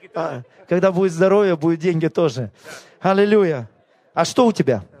 Когда будет здоровье, будет деньги тоже. Аллилуйя. А что у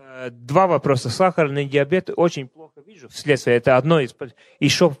тебя? 2 вопроса. Сахарный диабет очень плохо вижу. Вследствие это одно из...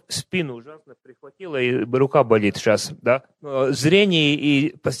 Еще спину ужасно прихватило, и рука болит сейчас. Да? Зрение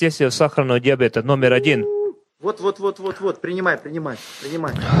и последствия сахарного диабета номер 1. Вот. Принимай.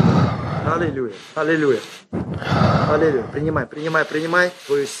 Аллилуйя. Аллилуйя. Аллилуйя. Принимай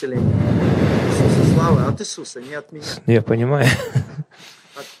твое исцеление. Иисуса, слава от Иисуса, не от меня. Я понимаю.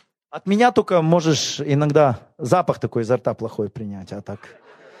 От меня только можешь иногда запах такой изо рта плохой принять, а так...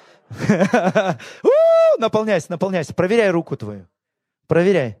 Наполняйся. Проверяй руку твою.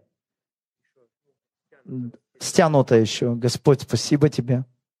 Проверяй. Стянуто еще. Господь, спасибо тебе.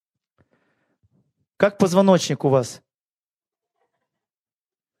 Как позвоночник у вас?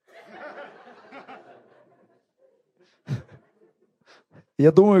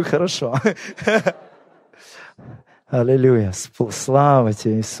 Я думаю, хорошо. Аллилуйя. Слава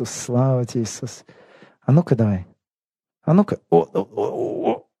тебе, Иисус. Слава тебе, Иисус. А ну-ка давай. А ну-ка.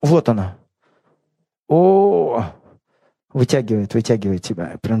 Вот она. Вытягивает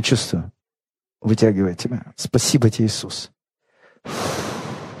тебя. Я прям чувствую. Вытягивает тебя. Спасибо тебе, Иисус.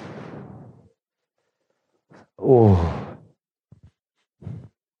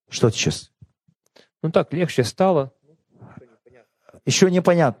 Что ты сейчас? Ну так, легче стало. Еще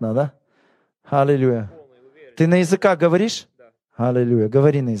непонятно, да? Аллилуйя. Ты на языках говоришь? Да. Аллилуйя.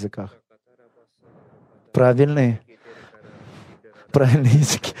 Говори на языках. Правильные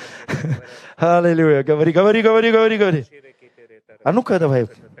языки. Аллилуйя. Говори. А ну-ка давай.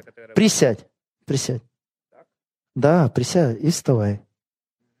 Присядь. Да, присядь и вставай.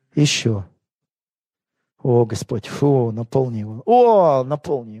 Еще. О, Господь. Фу, наполни его.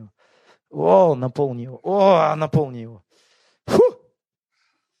 Наполни его.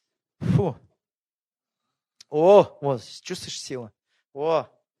 Фу. Вот, чувствуешь силу?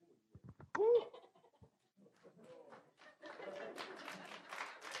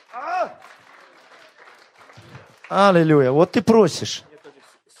 Аллилуйя. Вот ты просишь.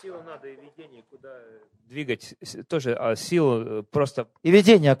 Силу надо и видение, куда двигать. Тоже силу просто... И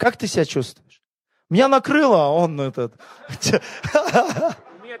видение. Как ты себя чувствуешь? Меня накрыло, а он этот...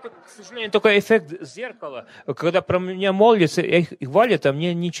 У меня, к сожалению, только эффект зеркала. Когда про меня молятся и хвалят, а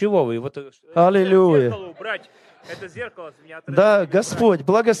мне ничего. И вот Аллилуйя. зеркало убрать, это зеркало с меня отразит. Да, Господь,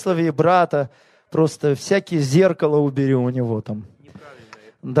 благослови брата. Просто всякие зеркала убери у него там.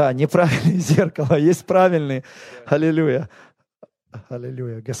 Да, неправильные зеркала, есть правильные. Аллилуйя.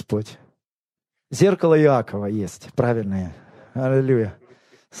 Аллилуйя, Господь. Зеркало Иакова есть, правильное. Аллилуйя.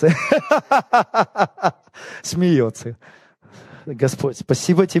 Смеется. Господь,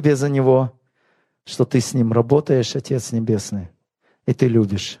 спасибо тебе за него, что ты с ним работаешь, Отец Небесный. И ты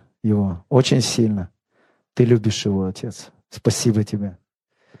любишь его очень сильно. Ты любишь его, Отец. Спасибо тебе.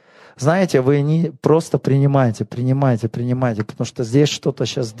 Знаете, вы не просто принимайте, потому что здесь что-то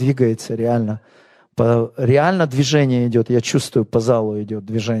сейчас двигается реально. Реально движение идет, я чувствую, по залу идет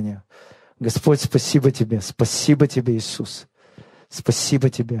движение. Господь, спасибо тебе, Иисус.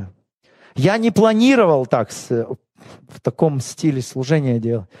 Спасибо тебе. Я не планировал так, в таком стиле служения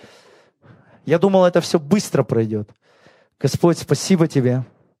делать. Я думал, это все быстро пройдет. Господь, спасибо тебе.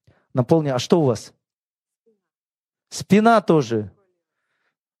 Наполни. А что у вас? Спина тоже.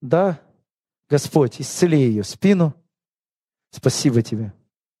 Да, Господь, исцели ее спину. Спасибо тебе.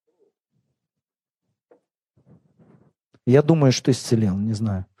 Я думаю, что исцелил, не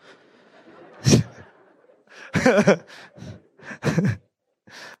знаю.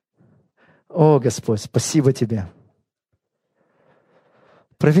 О, Господь, спасибо тебе.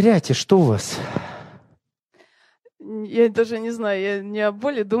 Проверяйте, что у вас. Я даже не знаю, я не о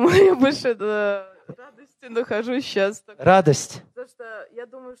боли думаю, я больше радости нахожусь сейчас. Радость. Потому что я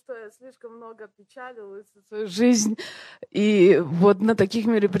думаю, что я слишком много печалилась за свою жизнь. И вот на таких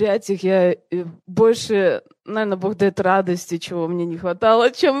мероприятиях я больше, наверное, Бог дает радости, чего мне не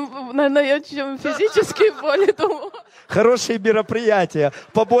хватало, чем, наверное, чем физические боли, думаю. Хорошие мероприятия.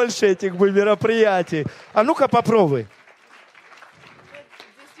 Побольше этих бы мероприятий. А ну-ка попробуй.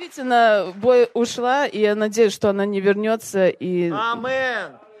 Действительно, боль ушла, и я надеюсь, что она не вернется.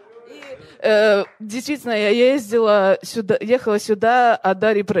 Амен. Действительно, я ехала сюда о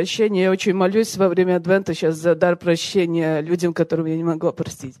даре прощения. Я очень молюсь во время Адвента сейчас за дар прощения людям, которым я не могла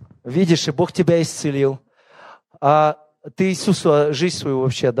простить. Видишь, и Бог тебя исцелил. А ты Иисусу жизнь свою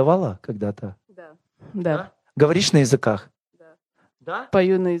вообще отдавала когда-то? Да. Говоришь на языках? Да.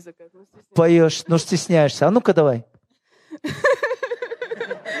 Пою на языках. Поешь, но стесняешься. А ну-ка давай.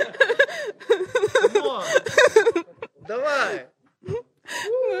 Давай.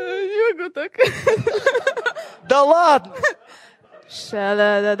 Не могу так. Да ладно.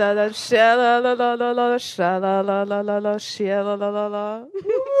 Ша-ла-ла-ла-ла, ша-ла-ла-ла-ла, ша-ла-ла-ла-ла, ша-ла-ла-ла-ла.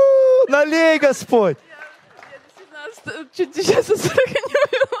 Налей, Господь. Я действительно чуть сейчас не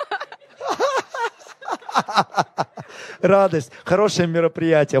умерла. Радость. Хорошее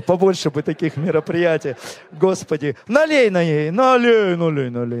мероприятие. Побольше бы таких мероприятий. Господи. Налей на ней.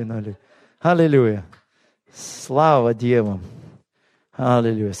 Налей. Аллилуйя. Слава Деву.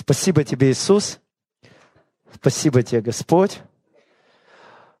 Аллилуйя. Спасибо тебе, Иисус. Спасибо тебе, Господь.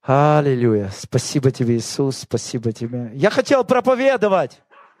 Аллилуйя. Спасибо тебе, Иисус. Спасибо тебе. Я хотел проповедовать.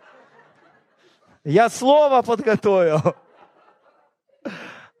 Я слово подготовил.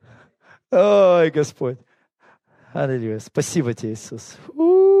 Ой, Господь. Аллилуйя. Спасибо тебе, Иисус.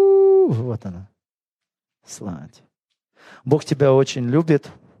 Вот она. Слава тебе. Бог тебя очень любит.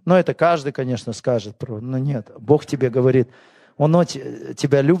 Но это каждый, конечно, скажет. Но нет, Бог тебе говорит, Он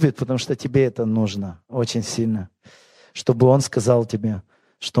тебя любит, потому что тебе это нужно очень сильно. Чтобы Он сказал тебе,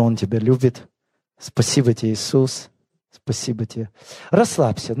 что Он тебя любит. Спасибо тебе, Иисус. Спасибо тебе.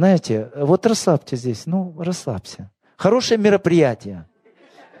 Расслабься, знаете, вот расслабьте здесь. Расслабься. Хорошее мероприятие.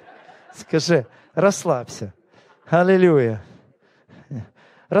 Скажи, расслабься. Аллилуйя.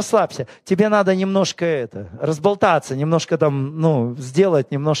 Расслабься. Тебе надо немножко разболтаться, немножко там,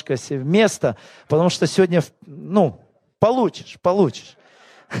 сделать немножко места, потому что сегодня, получишь.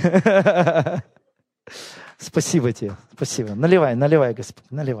 Спасибо тебе, спасибо. Наливай,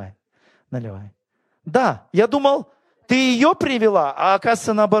 Господь, наливай. Да, я думал, ты ее привела, а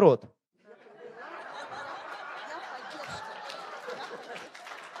оказывается наоборот.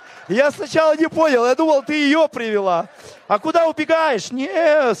 Я сначала не понял, я думал, ты ее привела. А куда убегаешь?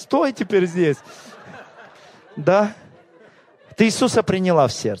 Не, стой теперь здесь. Да? Ты Иисуса приняла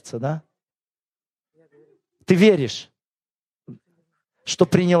в сердце, да? Ты веришь, что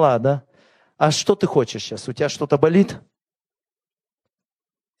приняла, да? А что ты хочешь сейчас? У тебя что-то болит?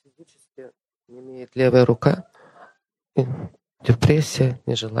 Физически не имеет левая рука. Депрессия,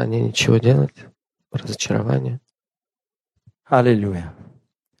 нежелание ничего делать, разочарование. Аллилуйя.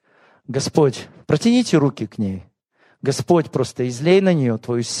 Господь, протяните руки к ней. Господь, просто излей на нее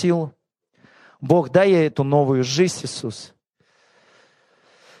Твою силу. Бог, дай ей эту новую жизнь, Иисус.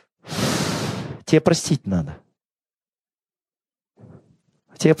 Тебе простить надо.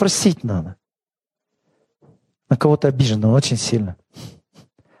 Тебе простить надо. На кого-то обижено очень сильно.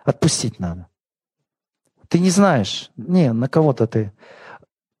 Отпустить надо. Ты не знаешь. Не, на кого-то ты.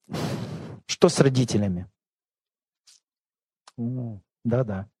 Что с родителями?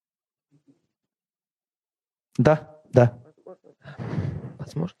 Да. Да.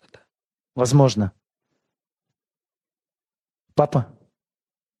 Возможно, да. Возможно. Папа?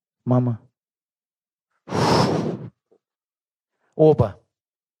 Мама? Оба.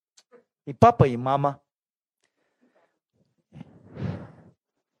 И папа, и мама.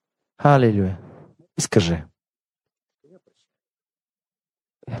 Аллилуйя. И скажи.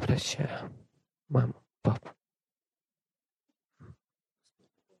 Я прощаю маму, папу.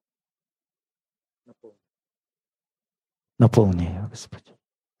 Наполни ее, Господь.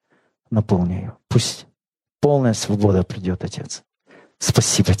 Наполни ее. Пусть полная свобода придет, Отец.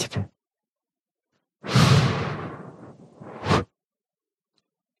 Спасибо тебе.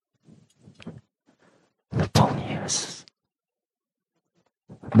 Наполни ее, Иисус.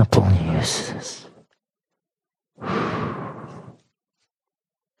 Наполни ее, Иисус.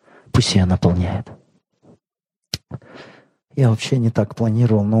 Пусть ее наполняет. Я вообще не так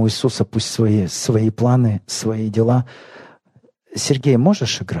планировал, но у Иисуса пусть свои планы, свои дела. Сергей,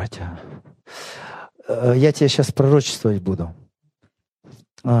 можешь играть? Я тебе сейчас пророчествовать буду.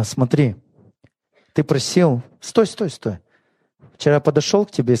 Смотри, ты просил... Стой. Вчера я подошел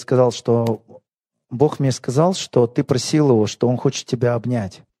к тебе и сказал, что Бог мне сказал, что ты просил его, что он хочет тебя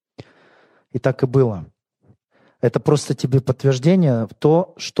обнять. И так и было. Это просто тебе подтверждение в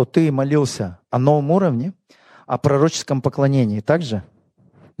то, что ты молился о новом уровне, о пророческом поклонении. Так же?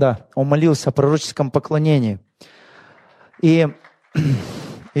 Да, он молился о пророческом поклонении. И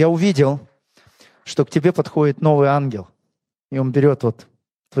я увидел, что к тебе подходит новый ангел. И он берет вот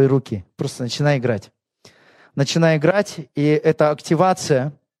твои руки. Просто начинай играть. Начинай играть, и это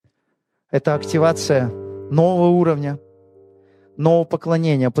активация нового уровня, нового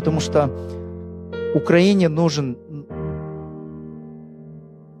поклонения. Потому что Украине нужно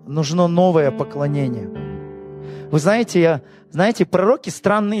новое поклонение. Вы знаете, пророки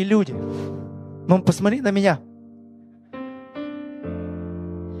странные люди. Ну, посмотри на меня.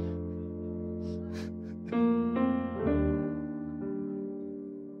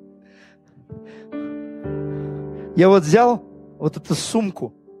 Я вот взял вот эту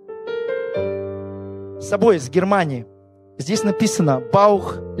сумку с собой из Германии. Здесь написано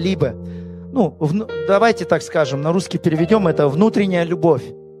 «Баух Либе». Ну, давайте так скажем, на русский переведем, это внутренняя любовь.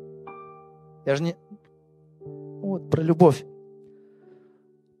 Я же не... Вот, про любовь.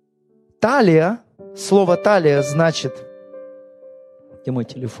 Талия, слово талия значит... Где мой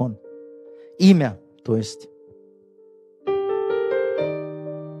телефон? Имя, то есть.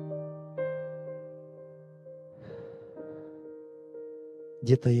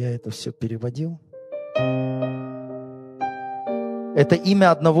 Где-то я это все переводил. Это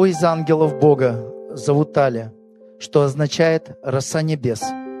имя одного из ангелов Бога, зовут Талия, что означает «роса небес»,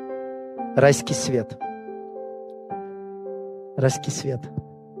 райский свет. Райский свет.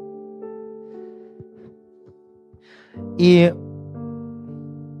 И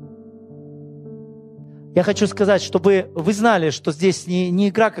я хочу сказать, чтобы вы знали, что здесь не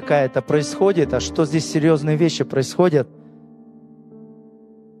игра какая-то происходит, а что здесь серьезные вещи происходят.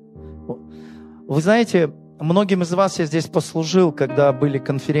 Вы знаете, многим из вас я здесь послужил, когда были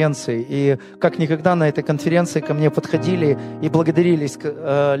конференции, и как никогда на этой конференции ко мне подходили и благодарили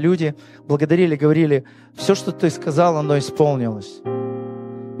люди, благодарили, говорили, все, что ты сказал, оно исполнилось.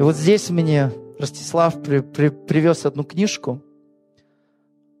 И вот здесь мне Ростислав привез одну книжку,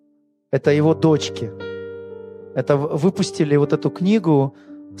 это его дочки. Это выпустили вот эту книгу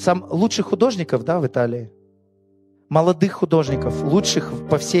лучших художников, да, в Италии, молодых художников, лучших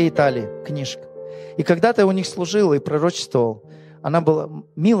по всей Италии книжка. И когда-то я у них служил и пророчествовал. Она была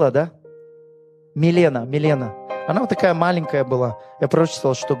Мила, да? Милена. Она вот такая маленькая была. Я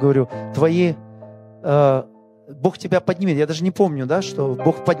пророчествовал, что говорю, Бог тебя поднимет. Я даже не помню, да, что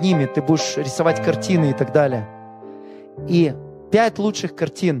Бог поднимет, ты будешь рисовать картины и так далее. И 5 лучших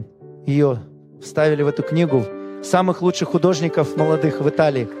картин ее вставили в эту книгу самых лучших художников молодых в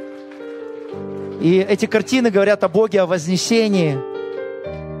Италии. И эти картины говорят о Боге, о вознесении.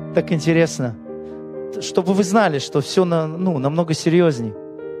 Так интересно. Чтобы вы знали, что все намного серьезней.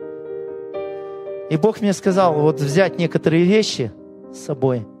 И Бог мне сказал вот взять некоторые вещи с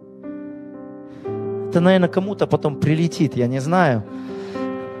собой. Это, наверное, кому-то потом прилетит, я не знаю.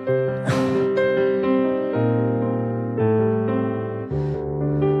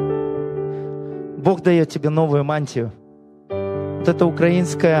 Бог дает тебе новую мантию. Вот это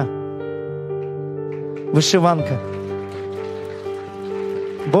украинская вышиванка.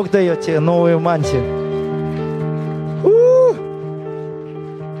 Бог дает тебе новую мантию.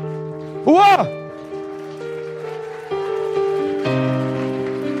 О!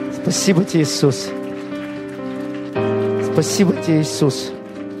 Спасибо тебе, Иисус. Спасибо тебе, Иисус.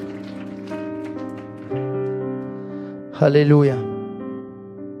 Аллилуйя.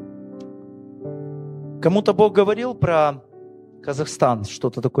 Кому-то Бог говорил про Казахстан,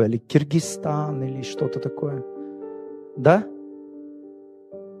 что-то такое, или Киргизстан, или что-то такое. Да?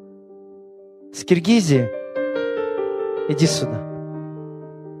 С Киргизии? Иди сюда.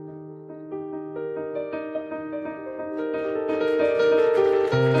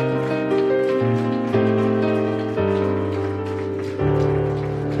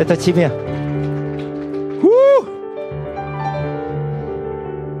 Это тебе.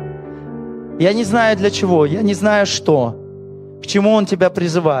 Я не знаю для чего, я не знаю что, к чему Он тебя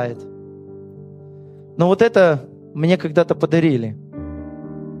призывает. Но вот это мне когда-то подарили.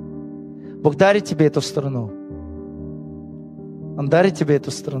 Бог дарит тебе эту страну. Он дарит тебе эту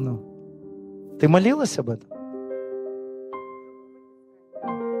страну. Ты молилась об этом?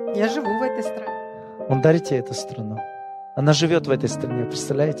 Я живу в этой стране. Он дарит тебе эту страну. Она живет в этой стране,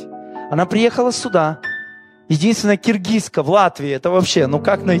 представляете? Она приехала сюда. Единственная киргизка в Латвии. Это вообще,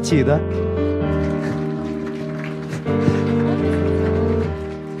 как найти, да?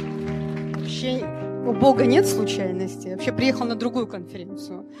 Вообще у Бога нет случайности. Я вообще приехал на другую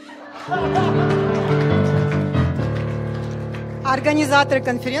конференцию. Организаторы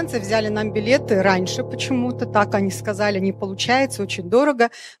конференции взяли нам билеты раньше почему-то. Так они сказали, не получается, очень дорого.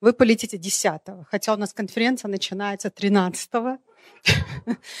 Вы полетите 10-го. Хотя у нас конференция начинается 13-го.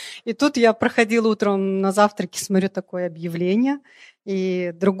 И тут я проходила утром на завтраке, смотрю такое объявление.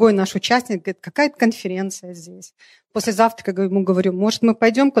 И другой наш участник говорит, какая-то конференция здесь. После завтрака ему говорю, может, мы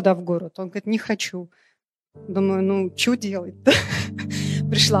пойдем куда в город? Он говорит, не хочу. Думаю, что делать-то?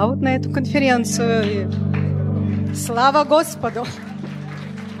 Пришла вот на эту конференцию и... Слава Господу!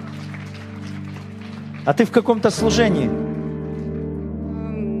 А ты в каком-то служении?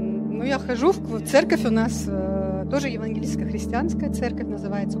 Я хожу в церковь у нас, тоже евангелийско-христианская церковь,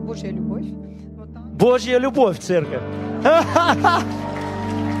 называется «Божья любовь». Божья любовь, церковь!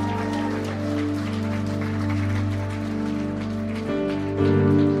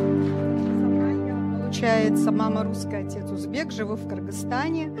 Получается, мама русская, отец узбек, живу в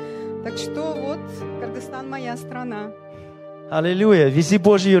Кыргызстане. Так что вот, Кыргызстан моя страна. Аллилуйя, вези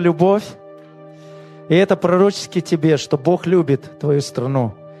Божью любовь. И это пророчески тебе, что Бог любит твою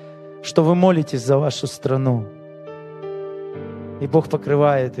страну, что вы молитесь за вашу страну. И Бог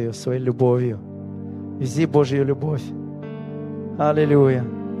покрывает ее своей любовью. Вези Божью любовь. Аллилуйя.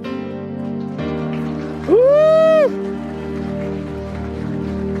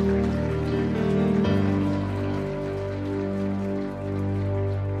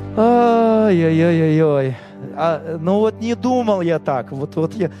 Ай-яй-яй-яй. Ну вот не думал я так. Вот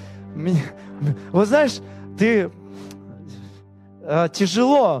знаешь, ты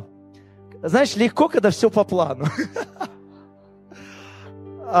тяжело. Знаешь, легко, когда все по плану.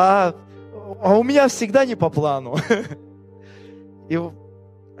 А у меня всегда не по плану.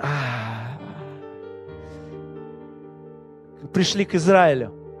 Пришли к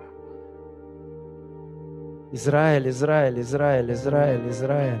Израилю. Израиль.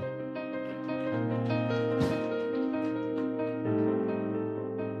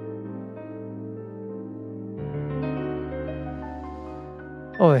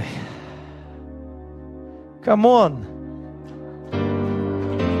 Ой. Камон.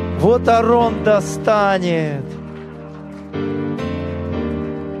 Вот Арон достанет.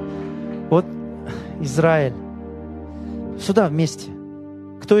 Вот Израиль. Сюда вместе.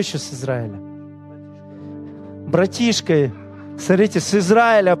 Кто еще с Израиля? Братишкой. Смотрите, с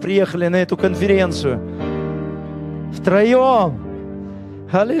Израиля приехали на эту конференцию. Втроем.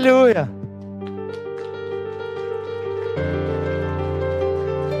 Аллилуйя.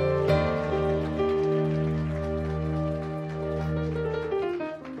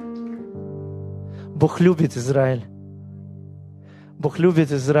 Бог любит Израиль. Бог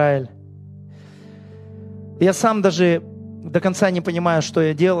любит Израиль. Я сам даже до конца не понимаю, что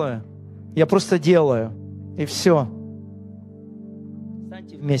я делаю. Я просто делаю. И все.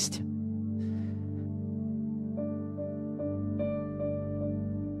 Встаньте вместе.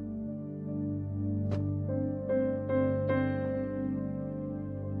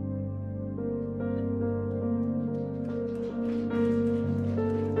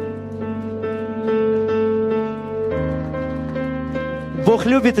 Бог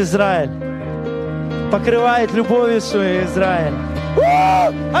любит Израиль. Покрывает любовью свою Израиль.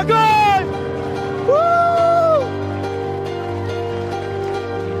 Огонь!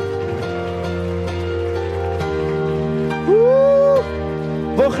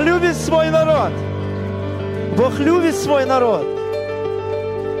 Бог любит свой народ. Бог любит свой народ.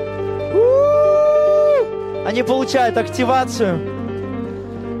 Они получают активацию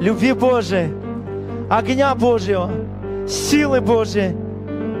любви Божией, огня Божьего, силы Божьей.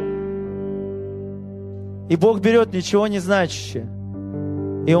 И Бог берет ничего не значащее,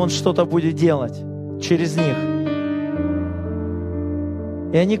 и Он что-то будет делать через них.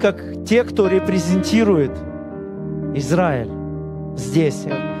 И они как те, кто репрезентирует Израиль здесь.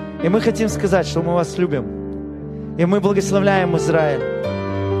 И мы хотим сказать, что мы вас любим. И мы благословляем Израиль.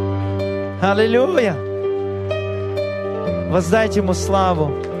 Аллилуйя! Воздайте Ему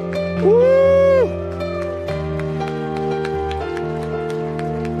славу.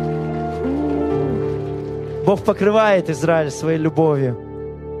 Бог покрывает Израиль своей любовью.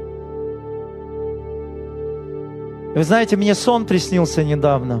 И вы знаете, мне сон приснился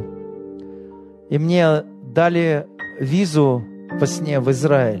недавно. И мне дали визу во сне в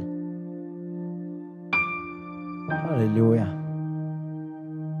Израиль. Аллилуйя.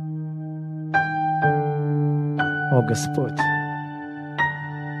 О, Господь.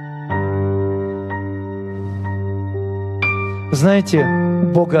 Знаете,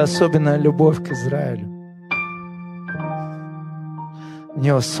 у Бога особенная любовь к Израилю. У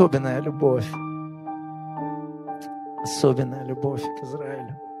Него особенная любовь. Особенная любовь к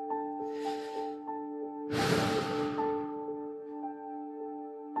Израилю.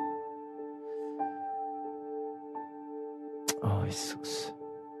 О, Иисус,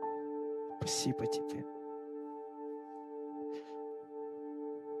 спасибо Тебе.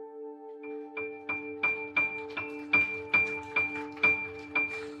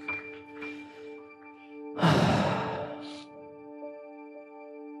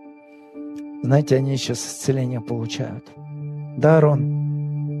 Знаете, они сейчас исцеление получают. Да, Арон?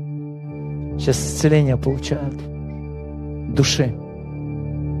 Сейчас исцеление получают. Души.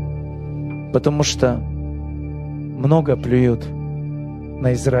 Потому что много плюют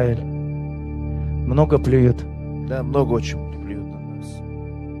на Израиль. Много плюют. Да, много очень плюют на нас.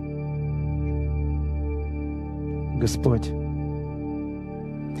 Господь,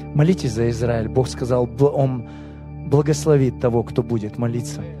 молитесь за Израиль. Бог сказал, Он благословит того, кто будет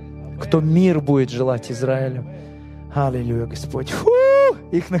молиться. Кто мир будет желать Израилю. Аллилуйя, Господь.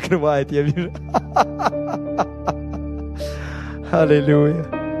 Их накрывает, я вижу. Аллилуйя.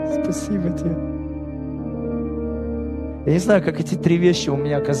 Спасибо Тебе. Я не знаю, как эти три вещи у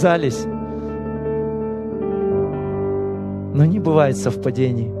меня оказались, но не бывает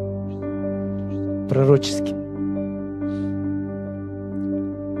совпадений пророческих.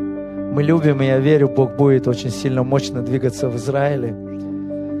 Мы любим, и я верю, Бог будет очень сильно, мощно двигаться в Израиле.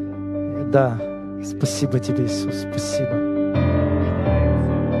 Да, спасибо Тебе, Иисус, спасибо.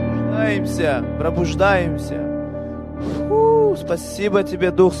 Пробуждаемся, пробуждаемся. Спасибо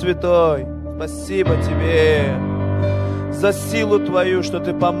Тебе, Дух Святой. Спасибо Тебе за силу Твою, что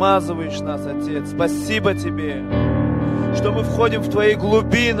Ты помазываешь нас, Отец. Спасибо Тебе, что мы входим в Твои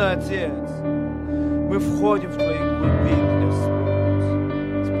глубины, Отец. Мы входим в Твои глубины, Господь.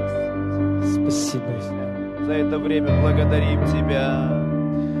 Спасибо. За это время благодарим Тебя.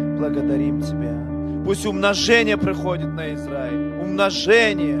 Благодарим Тебя. Пусть умножение приходит на Израиль.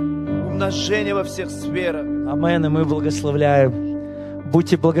 Умножение во всех сферах. Амен, и мы благословляем.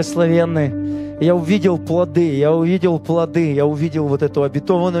 Будьте благословенны. Я увидел плоды, я увидел вот эту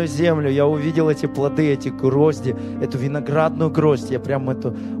обетованную землю, я увидел эти плоды, эти грозди, эту виноградную гроздь, я прям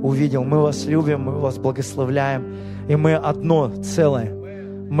это увидел. Мы вас любим, мы вас благословляем, и мы одно целое.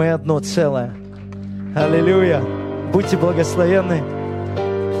 Мы одно целое. Аллилуйя. Будьте благословенны.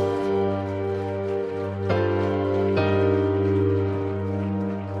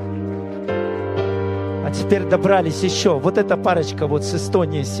 Теперь добрались еще. Вот эта парочка вот с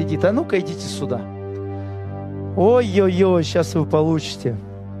Эстонии сидит. А ну-ка идите сюда. Ой-ой-ой, сейчас вы получите.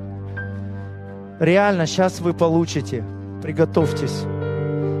 Реально, сейчас вы получите. Приготовьтесь.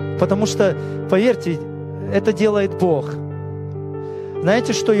 Потому что, поверьте, это делает Бог.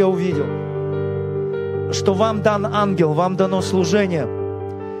 Знаете, что я увидел? Что вам дан ангел, вам дано служение.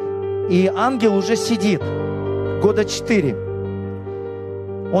 И ангел уже сидит. 4 года.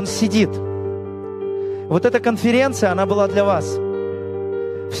 Он сидит. Вот эта конференция, она была для вас.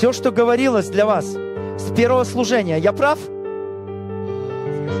 Все, что говорилось для вас с первого служения. Я прав?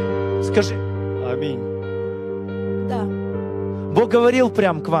 Скажи. Аминь. Да. Бог говорил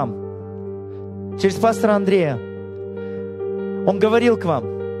прям к вам. Через пастора Андрея. Он говорил к вам.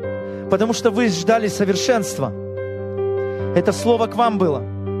 Потому что вы ждали совершенства. Это слово к вам было.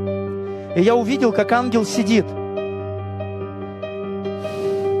 И я увидел, как ангел сидит.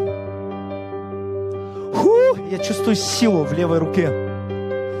 Я чувствую силу в левой руке.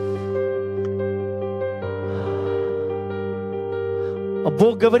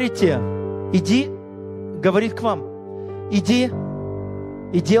 Бог говорит тебе, иди, говорит к вам, иди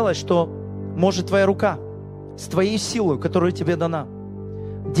и делай, что может твоя рука с твоей силой, которая тебе дана.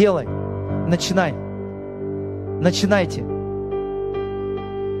 Делай, начинай, начинайте.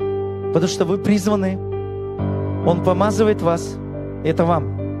 Потому что вы призваны, Он помазывает вас, это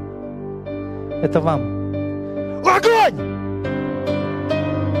вам. Это вам. Огонь!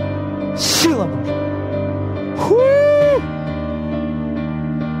 Сила Божья.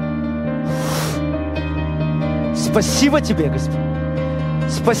 Спасибо Тебе, Господь.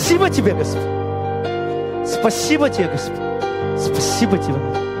 Спасибо Тебе, Господь. Спасибо Тебе, Господь. Спасибо Тебе.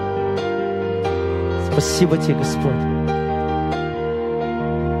 Спасибо Тебе, Господь.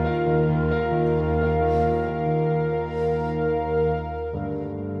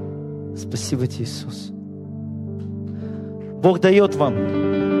 Спасибо Тебе, Иисус. Бог дает вам.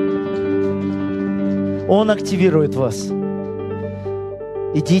 Он активирует вас.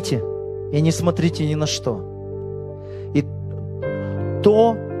 Идите и не смотрите ни на что. И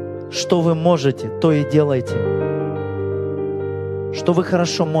то, что вы можете, то и делайте. Что вы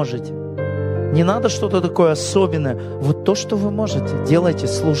хорошо можете. Не надо что-то такое особенное. Вот то, что вы можете, делайте,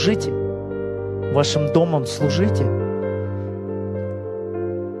 служите. Вашим домом служите.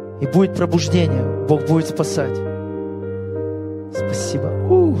 И будет пробуждение. Бог будет спасать. Спасибо.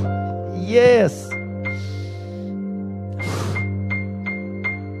 Yes.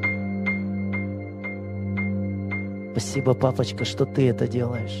 Спасибо, папочка, что ты это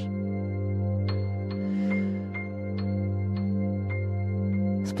делаешь.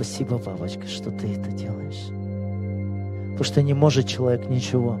 Спасибо, папочка, что ты это делаешь. Потому что не может человек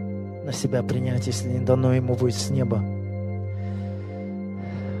ничего на себя принять, если не дано ему будет с неба.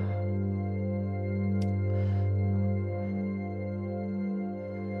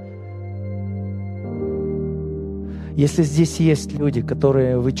 Если здесь есть люди,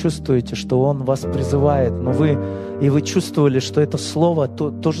 которые вы чувствуете, что Он вас призывает, но вы чувствовали, что это слово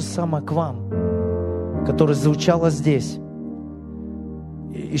то же самое к вам, которое звучало здесь,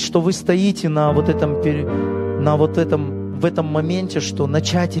 и что вы стоите в этом моменте, что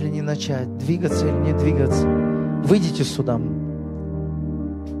начать или не начать, двигаться или не двигаться, выйдите сюда.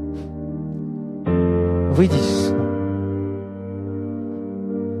 Выйдите сюда.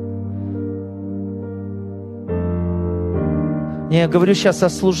 Я говорю сейчас о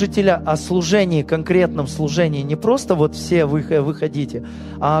служении, конкретном служении. Не просто вот все выходите,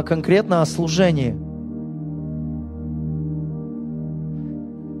 а конкретно о служении.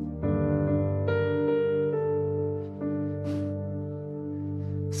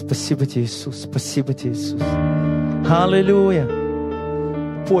 Спасибо тебе, Иисус. Спасибо тебе, Иисус. Аллилуйя.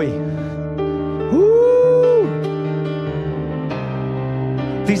 пой. У-у-у.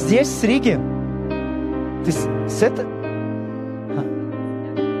 Ты здесь, с Риги? Ты с это?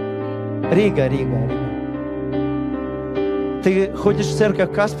 Рига. Ты ходишь в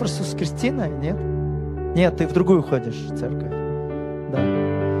церковь Каспарсу с Кристиной, нет? Нет, ты в другую ходишь в церковь. Да.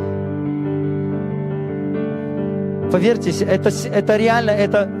 Поверьте, это реально,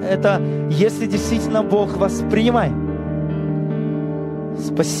 это если действительно Бог вас принимает.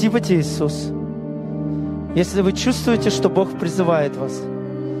 Спасибо тебе, Иисус. Если вы чувствуете, что Бог призывает вас,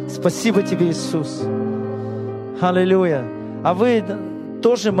 спасибо тебе, Иисус. Аллилуйя. А вы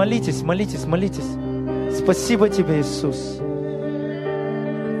тоже молитесь. Спасибо тебе, Иисус.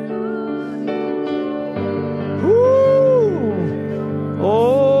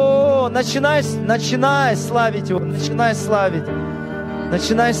 О, начинай славить Его, начинай славить.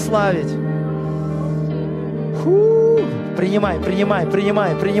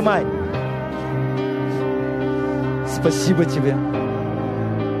 Принимай. Спасибо тебе.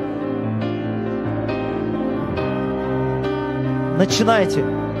 Начинайте.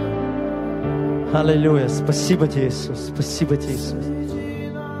 Аллилуйя. Спасибо тебе, Иисус. Спасибо тебе, Иисус.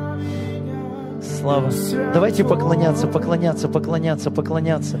 Слава. Давайте поклоняться.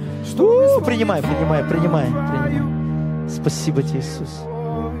 Принимай. Спасибо тебе, Иисус.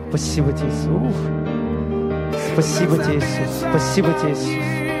 Спасибо тебе, Иисус. Спасибо тебе, Иисус. Спасибо тебе, Иисус.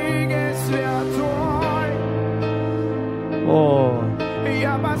 О.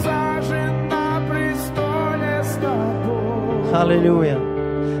 Аллилуйя.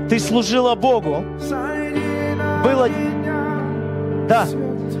 Ты служила Богу. Было... Да.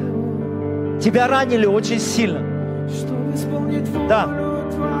 Тебя ранили очень сильно. Да.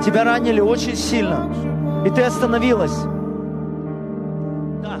 Тебя ранили очень сильно. И ты остановилась.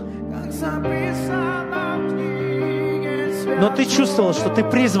 Да. Но ты чувствовала, что ты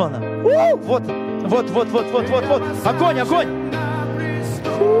призвана. Вот. Огонь.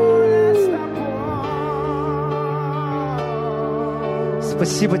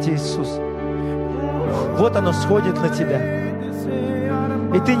 Спасибо тебе, Иисус. Вот оно сходит на тебя.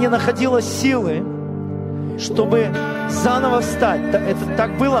 И ты не находила силы, чтобы заново встать. Это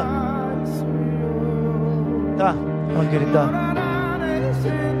так было? Да. Он говорит, да.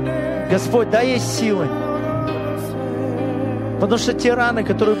 Господь, дай ей силы. Потому что те раны,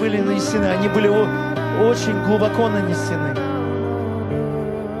 которые были нанесены, они были очень глубоко нанесены.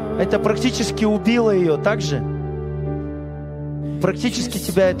 Это практически убило ее, так же? Практически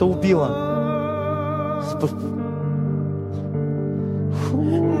тебя это убило.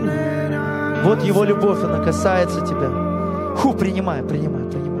 Вот Его любовь, она касается тебя. Принимай.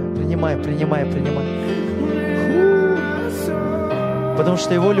 Потому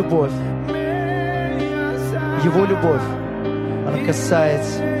что Его любовь, она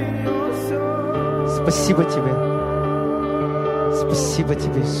касается. Спасибо тебе. Спасибо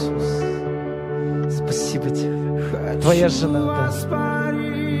тебе, Иисус. Спасибо тебе. Твоя жена, да.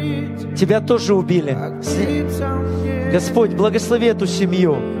 Тебя тоже убили. Господь, благослови эту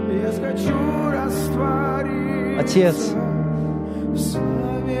семью. Отец,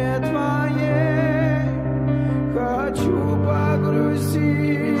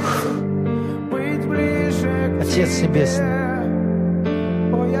 Отец Небесный,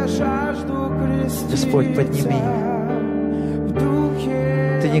 Господь, подними их.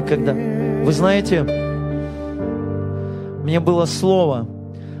 Ты никогда... Вы знаете, мне было слово.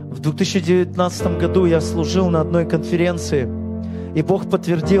 В 2019 году я служил на одной конференции, и Бог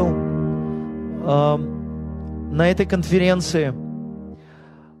подтвердил на этой конференции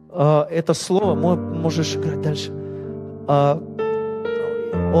это слово. Можешь играть дальше.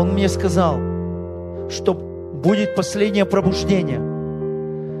 Он мне сказал, что будет последнее пробуждение.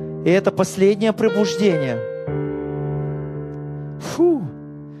 И это последнее пробуждение.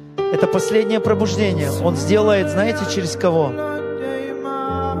 Это последнее пробуждение. Он сделает, знаете, через кого?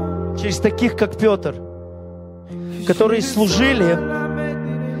 Через таких, как Петр, которые служили,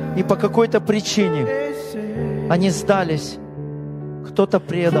 и по какой-то причине они сдались. Кто-то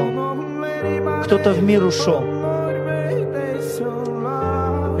предал, кто-то в мир ушел.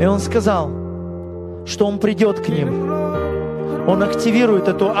 И он сказал, что он придет к ним. Он активирует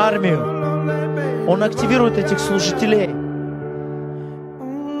эту армию. Он активирует этих служителей.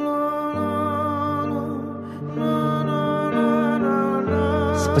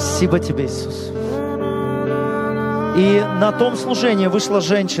 Спасибо тебе, Иисус. И на том служении вышла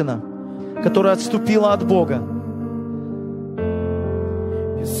женщина, которая отступила от Бога.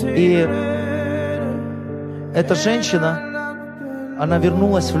 И эта женщина, она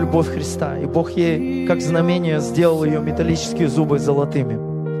вернулась в любовь Христа. И Бог ей, как знамение, сделал ее металлические зубы золотыми.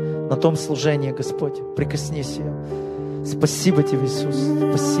 на том служении, Господь. Прикоснись ее. Спасибо Тебе, Иисус.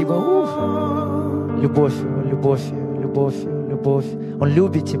 Спасибо. Любовь Его, любовь Его, любовь Его, любовь. Он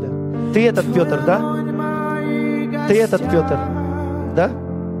любит Тебя. Ты этот Петр, да? Ты этот Петр, да?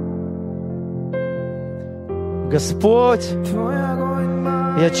 Господь,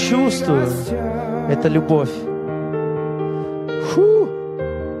 я чувствую, это любовь. Фу.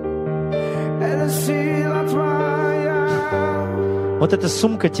 Вот эта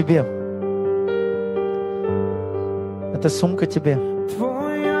сумка тебе. Эта сумка тебе.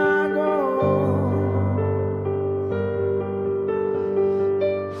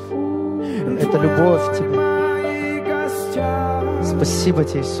 Это любовь тебе. Спасибо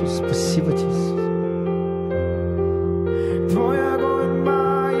Тебе, Иисус. Спасибо Тебе, Иисус.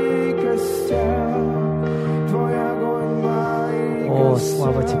 О,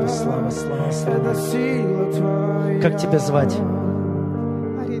 слава Тебе, слава, слава, слава. Как тебя звать?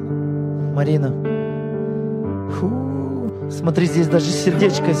 Марина. Фу. Смотри, здесь даже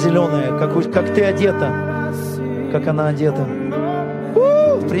сердечко зеленое, как ты одета, как она одета.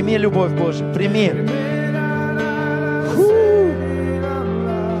 Фу. Прими любовь Божию, прими. Фу.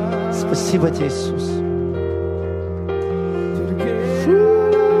 Спасибо Тебе, Иисус. Фу.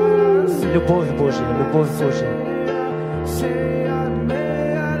 Любовь Божия, любовь Божия.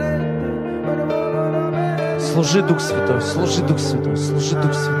 Служи, Дух Святой, служи, Дух Святой, служи,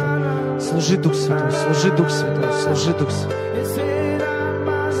 Дух Святой. Служи, Дух Святой, служи, Дух Святой, служи, Дух Святой.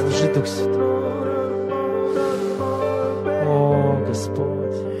 Служи, Дух Святой. О,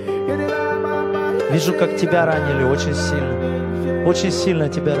 Господь. Вижу, как тебя ранили очень сильно. Очень сильно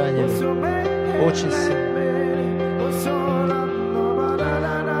тебя ранили. Очень сильно.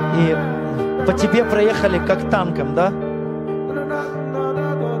 И по тебе проехали как танком, да?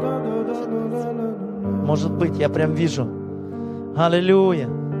 Может быть, я прям вижу. Аллилуйя.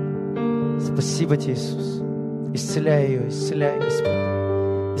 Спасибо Тебе, Иисус. Исцеляй ее, исцеляй, Господь.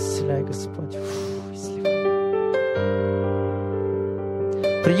 Исцеляй, Господь. Фу, исцеляй.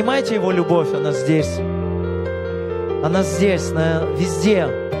 Принимайте Его любовь, она здесь. Она здесь, везде.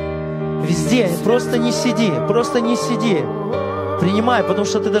 Везде. Просто не сиди, просто не сиди. Принимай, потому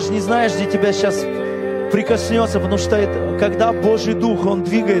что ты даже не знаешь, где тебя сейчас прикоснется, потому что это, когда Божий Дух, Он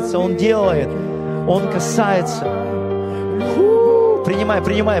двигается, Он делает, Он касается. Принимай,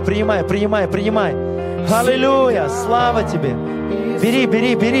 принимай, принимай, принимай, принимай. Аллилуйя, слава Тебе. Бери,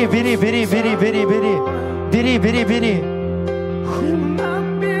 бери, бери, бери, бери, бери, бери, бери. Бери, бери, бери.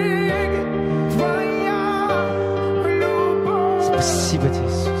 Спасибо Тебе,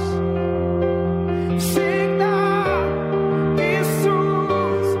 Иисус.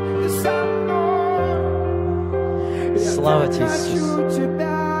 Слава Тебе, Иисус.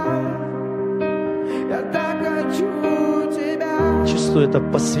 Чувствую это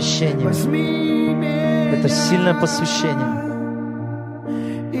посвящение. Это сильное посвящение.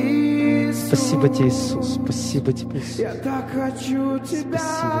 Спасибо Тебе, Иисус. Спасибо Тебе, Иисус. Спасибо Тебе, Иисус. Я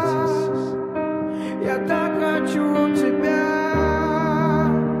так хочу Тебя.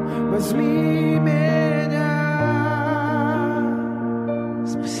 Возьми меня.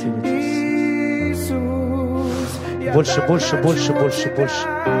 Спасибо Тебе, Иисус. Больше, больше, больше, больше, больше.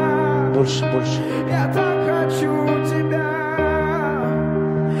 Больше, больше. Я так хочу Тебя.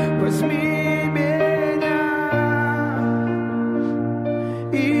 Возьми меня,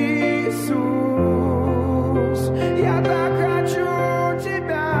 Иисус. Я так хочу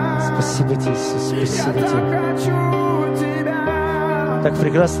Тебя. Спасибо Тебе, Иисус. Спасибо Я Тебе. так хочу Тебя. Так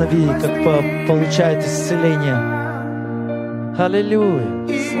прекрасно видеть, как получает исцеление. Аллилуйя.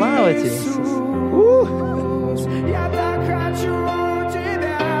 Слава Тебе, Иисус. Я так хочу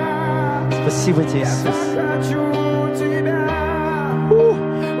Тебя. Спасибо Тебе, Иисус. Я так хочу Тебя.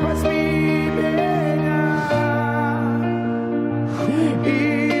 Возьми меня,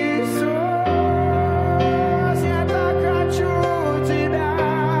 Иисус. Я так хочу Тебя.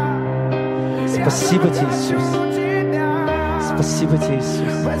 Спасибо Тебе, Иисус. Спасибо Тебе,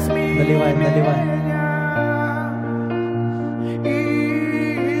 Иисус. Наливай, наливай.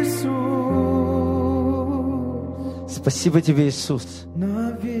 Спасибо Тебе, Иисус.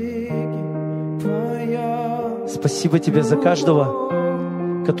 Спасибо Тебе за каждого,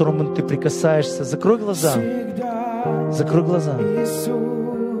 к которому Ты прикасаешься. Закрой глаза. Закрой глаза.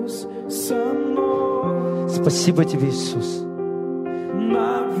 Спасибо Тебе, Иисус.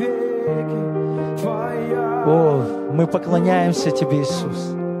 О, мы поклоняемся Тебе,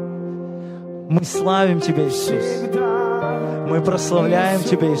 Иисус. Мы славим Тебя, Иисус. Мы прославляем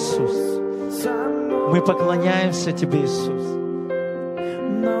Тебя, Иисус. Мы поклоняемся Тебе, Иисус.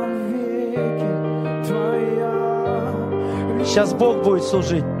 Сейчас Бог будет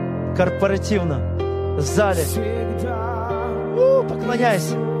служить. корпоративно, в зале.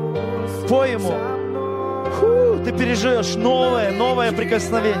 Поклоняйся. Пой Ему. Ты переживешь новое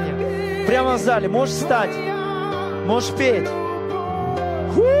прикосновение. Прямо в зале. Можешь встать. Можешь петь.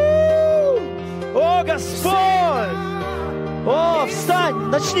 О, Господь! О, встань,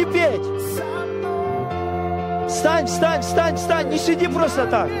 начни петь. Встань. Не сиди просто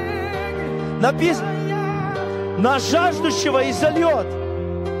так. Написано, на жаждущего изольет.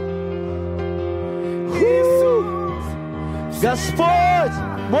 Господь!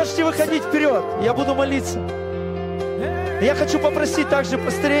 Можете выходить вперед. Я буду молиться. Я хочу попросить также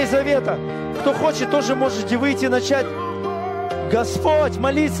пастырей Завета. Кто хочет, тоже можете выйти и начать. Господь,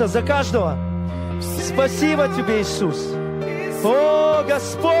 молиться за каждого. Спасибо Тебе, Иисус. О,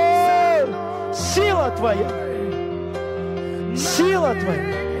 Господь! Сила Твоя! Сила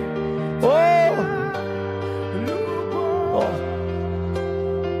Твоя! О!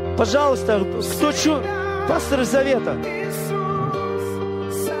 Пожалуйста, кто чувствует, пастор Завета.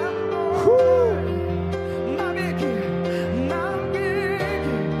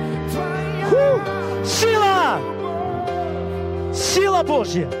 Сила! Сила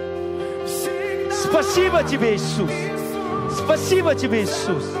Божья! Спасибо Тебе, Иисус! Спасибо Тебе,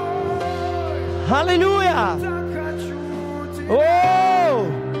 Иисус! Аллилуйя! О!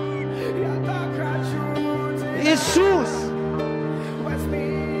 Иисус!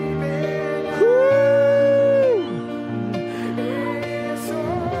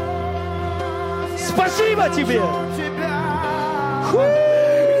 Спасибо Тебе!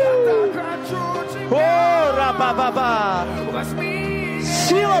 О, раба-ба-ба!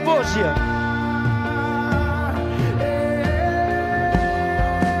 Сила Божья!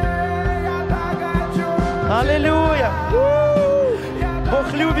 Аллилуйя!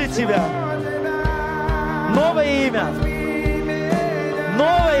 Бог любит тебя! Новое имя!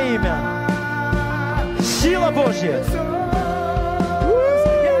 Новое имя! Сила Божья!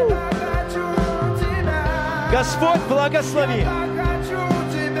 Господь, благослови!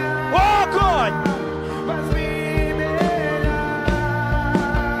 О, огонь!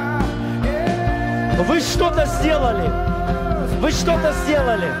 Вы что-то сделали! Вы что-то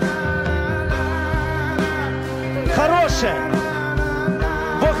сделали! Хорошее!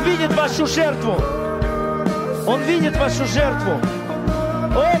 Бог видит вашу жертву! Он видит вашу жертву!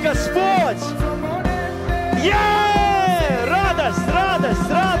 О, Господь! Радость, радость,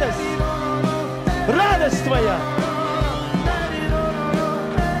 радость! Радость Твоя!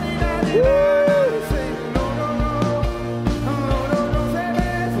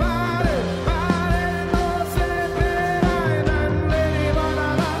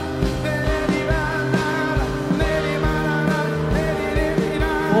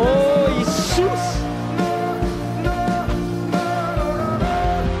 О, Иисус!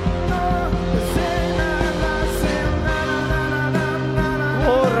 О,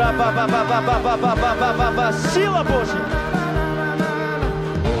 раба-ба-ба-ба-ба-ба-ба-ба-ба-ба! Сила Божья!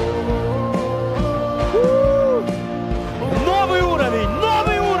 Новый уровень,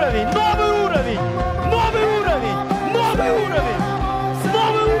 новый уровень, новый уровень, новый уровень, новый уровень,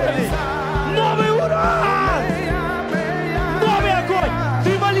 новый уровень, новый уровень, новый огонь.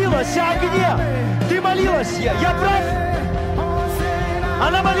 Ты молилась о огне, ты молилась, я прав?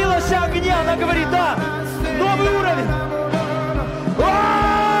 Она молилась о огне, она говорит, да, новый уровень.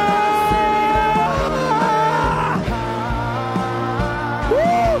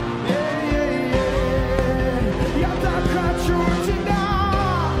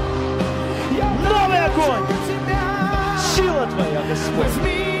 Сила Твоя, Господь.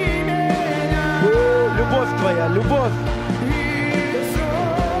 Любовь Твоя, любовь.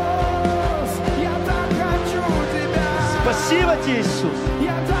 Спасибо Тебе, Иисус.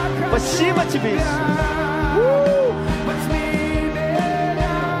 Спасибо Тебе, Иисус.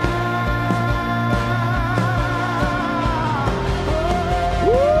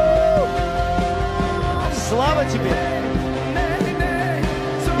 Слава Тебе.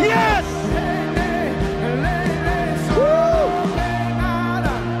 Yes!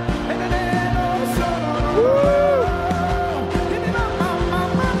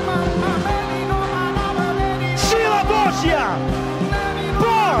 Сила Божья!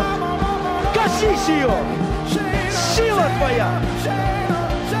 Бог! Коснись ее! Сила Твоя!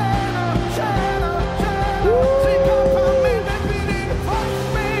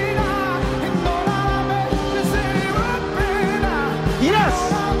 Yes!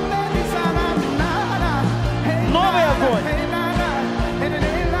 Новый огонь!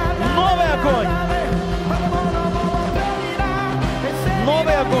 Новый огонь!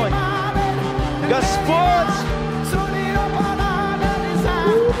 Новый огонь! Господь!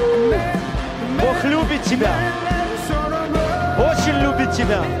 тебя. Очень любит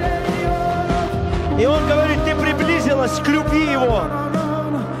тебя. И Он говорит, ты приблизилась к любви Его.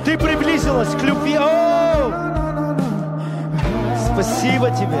 Ты приблизилась к любви. О! Спасибо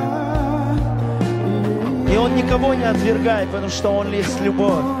тебе. И Он никого не отвергает, потому что Он есть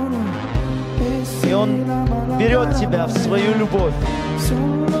любовь. И Он берет тебя в свою любовь.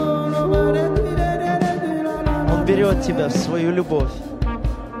 Он берет тебя в свою любовь.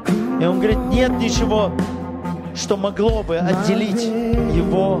 И Он говорит, нет ничего, что могло бы отделить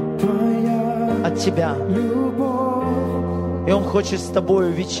Его от тебя. И Он хочет с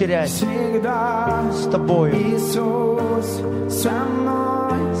тобою вечерять. С тобою.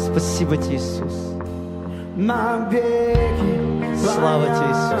 Спасибо тебе, Иисус. Слава тебе,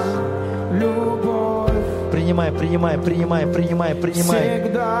 Иисус. Принимай, принимай, принимай, принимай, принимай.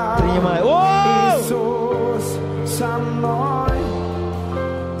 Принимай. О!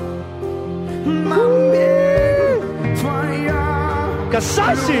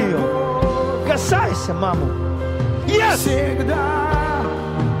 Касайся ее. Касайся, маму. Yes! Всегда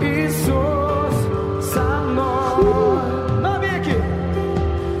Иисус со мной. Навеки.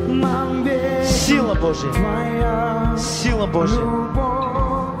 Сила Божья. Твоя Сила Божья.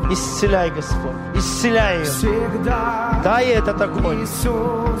 любовь Исцеляй, Господь. Исцеляй ее. всегда. Дай ей этот огонь.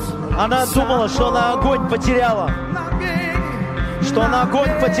 Иисус Она думала, что она огонь потеряла. навеки. Что она огонь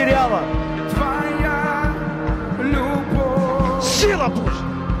потеряла. Твоя любовь. Сила Божья.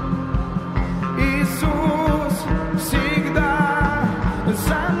 Иисус всегда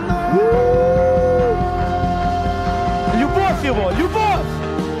со мной. Любовь Его. Любовь.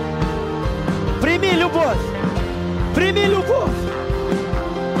 Прими любовь. Прими любовь.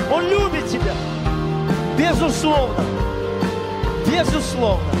 Он любит тебя. Безусловно.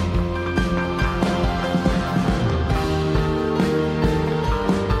 Безусловно.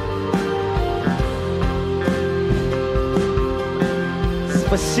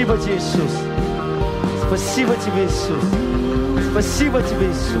 Спасибо тебе, Иисус. Спасибо тебе, Иисус. Спасибо тебе,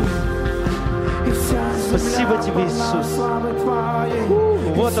 Иисус. Спасибо тебе, Иисус.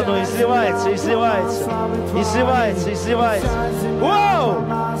 Вот оно изливается, изливается. Изливается, изливается. Вау!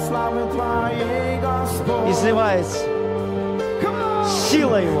 Изливается.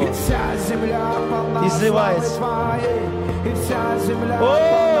 Сила Его изливается.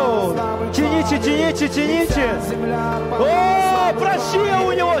 О! Тяните, тяните, тяните. О! Проси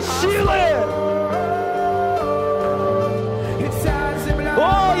у Него силы.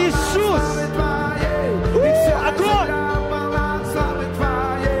 О, Иисус! Огонь!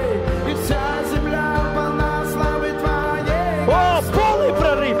 О, полный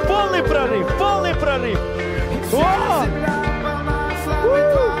прорыв, полный прорыв, полный прорыв. О!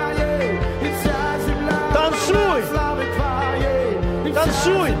 Танцуй!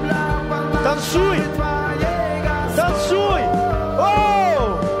 Танцуй! Танцуй! Танцуй!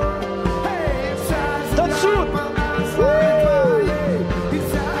 О! Танцуй!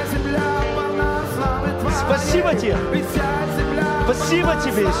 Спасибо тебе! Спасибо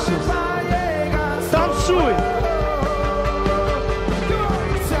тебе, Иисус! Танцуй!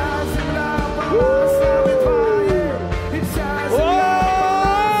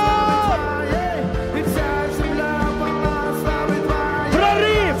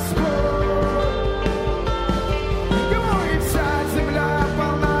 Прорыв!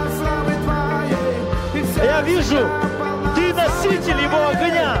 Я вижу, ты носитель Его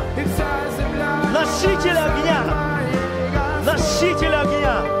огня! Носитель огня! Носитель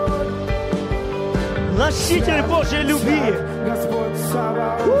огня! Носитель Божьей любви! Господь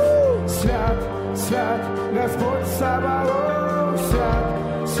Саваоф, свят, свят, Господь Саваоф,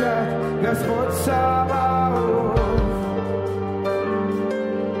 свят, свят, Господь Саваоф.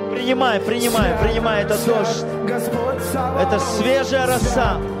 Принимай, принимай, принимай, это дождь. Господь Саваоф, Это свежая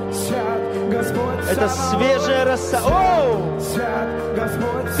роса. свят, Господь Это свежая роса. Оу! свят,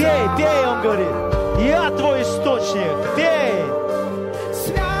 Господь Пей, пей, Он говорит. Я твой источник. Пей.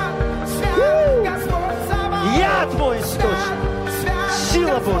 свят, свят, Господь Саваоф, Я твой источник. свят,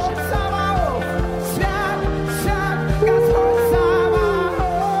 Сила Господь Божья. Саваоф, свят, свят, Господь Саваоф.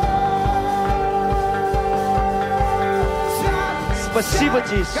 Свят, Спасибо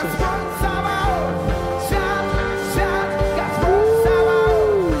тебе, Иисус. Господь Саваоф, свят, свят, Господь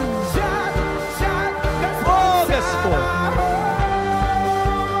Саваоф, свят, свят, О, Господь.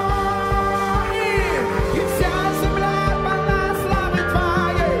 И вся земля полна славы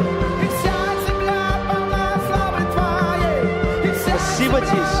Твоей, и вся земля полна славы Твоей, и вся Спасибо тебе,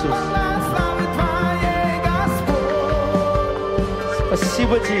 земля Иисус. полна славы Твоей, Господь.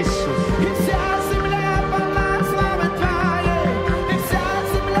 Спасибо тебе, Иисус. И вся земля полна славы Твоей, и вся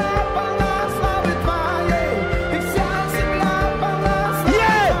земля полна славы Твоей.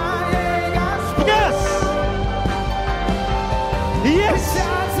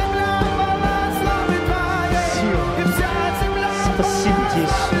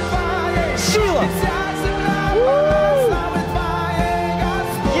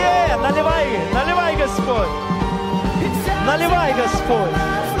 Господь. Наливай, Господь.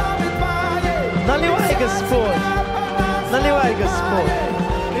 Наливай, Господь. Наливай, Господь.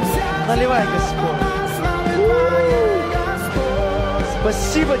 Наливай, Господь.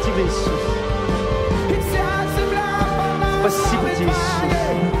 Спасибо Тебе, Иисус. Спасибо Тебе, Иисус.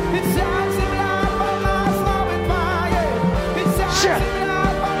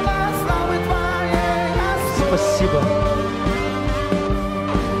 Спасибо.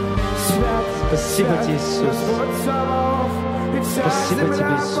 Спасибо Тебе, Иисус. Спасибо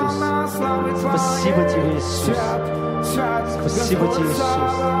Тебе, Иисус. Спасибо Тебе, Иисус. Спасибо Тебе,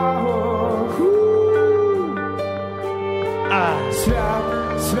 Иисус.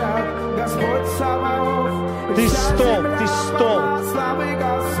 Ты стол, Ты стол.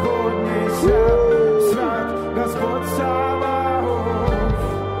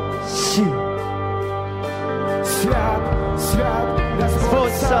 Сила.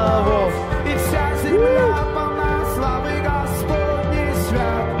 Господь Саваоф.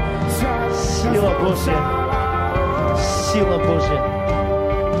 Сила Божья. Сила Божья.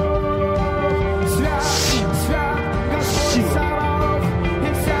 Сила.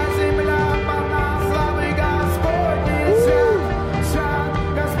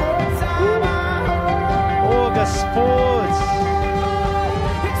 О, Господь.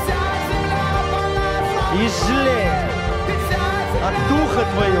 Излей от Духа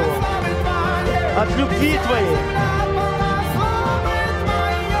Твоего, от любви Твоей.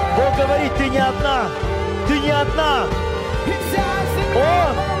 Бог говорит, ты не одна, ты не одна.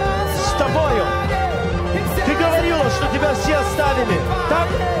 Он с тобою. Ты говорила, что тебя все оставили. Так?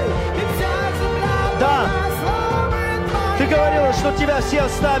 Да. Ты говорила, что тебя все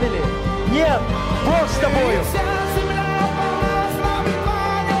оставили. Нет, Бог с тобою.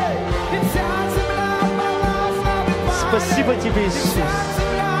 Спасибо Тебе, Иисус.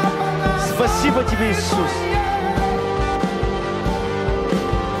 Спасибо Тебе, Иисус.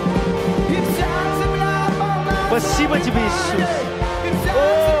 Спасибо Тебе, Иисус. О!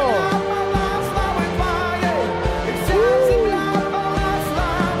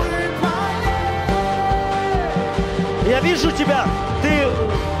 Я вижу тебя. Ты,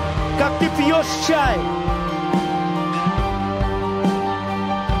 как ты пьешь чай.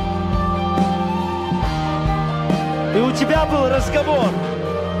 И у тебя был разговор.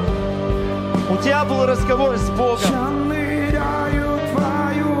 У тебя был разговор с Богом.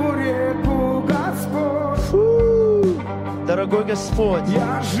 Дорогой Господь,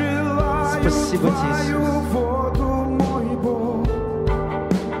 спасибо Тебе, Иисус.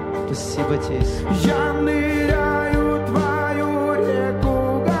 Спасибо Тебе, Иисус. Я ныряю в Твою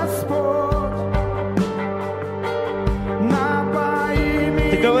реку, Господь.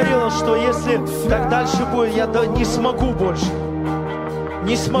 Ты говорила, что если так дальше будет, я не смогу больше.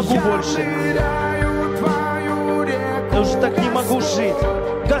 Не смогу больше. Я уже так не могу жить.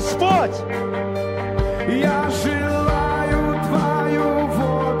 Господь! Я желаю Твою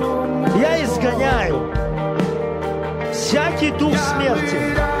воду. Я изгоняю всякий дух смерти.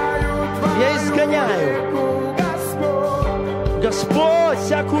 Я изгоняю, Господь,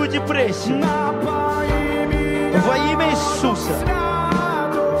 всякую депрессию. Во имя Иисуса.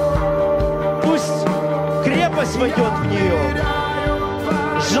 Пусть крепость войдет в нее.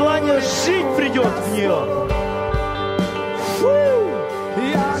 Желание жить придет в нее.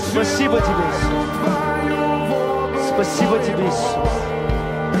 Спасибо Тебе, Иисус. Спасибо Тебе, Иисус.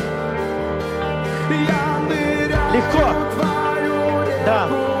 Легко. Да.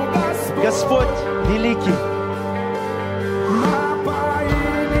 Господь великий.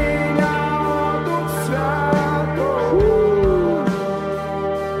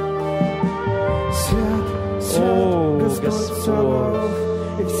 О, Господь.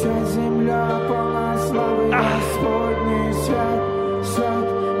 И вся земля полна славы Господней. Свят, свят,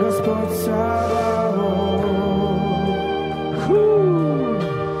 Господь Саваоф.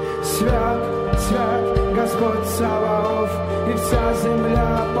 Свят, свят, Господь Саваоф. И вся земля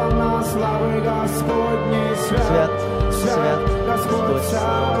полна славы Господней. Свят, свят, Господь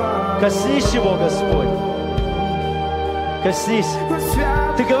Саваоф. Коснись его, Господь. Коснись.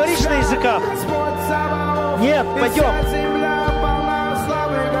 Ты говоришь на языках? Нет, пойдем.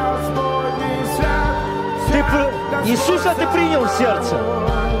 Иисуса ты принял в сердце.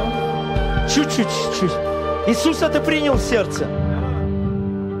 Чуть-чуть, чуть-чуть. Иисуса ты принял в сердце.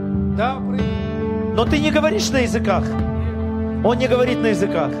 Да, Но ты не говоришь на языках. Он не говорит на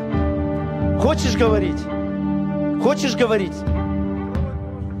языках. Хочешь говорить? Хочешь говорить?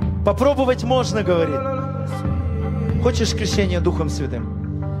 Попробовать можно, говорит. Хочешь крещение Духом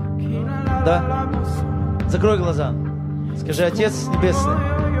Святым? Да? Закрой глаза. Скажи, Отец Небесный,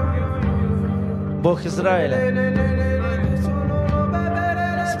 Бог Израиля.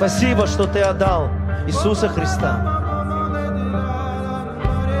 Спасибо, что Ты отдал Иисуса Христа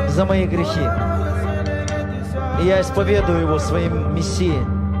за мои грехи. И я исповедую Его своим Мессией.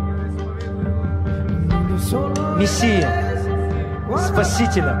 Мессией,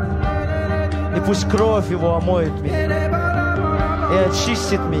 Спасителем. И пусть кровь Его омоет меня и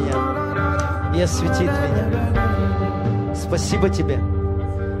очистит меня, и осветит меня. Спасибо Тебе.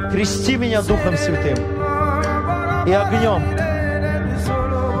 Крести меня Духом Святым и огнем.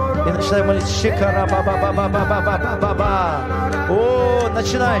 И начинай молиться. Шикара-ба-ба-ба-ба-ба-ба-ба-ба-ба. О,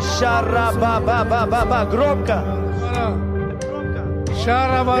 начинай. Шара-ба-ба-ба-ба-ба. Громко.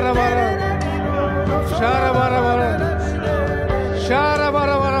 Шара-бара-бара. Шара-бара-бара.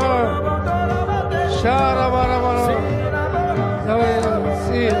 Шара-бара-бара. Шара-бара-бара. Давай,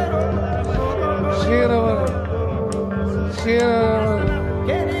 сила. Шира-бара. Шира-бара.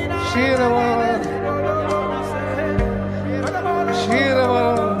 Шира-бара.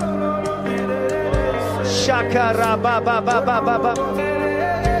 Шира-бара. Шакара-ба-ба-ба-ба-ба-ба.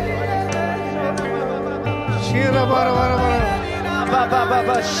 Шира-бара-бара-бара.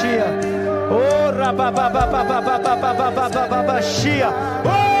 Ба-ба-ба-ба-шия. О, ра-ба-ба-ба-ба-ба-ба-ба-ба-ба-ба-шия. О,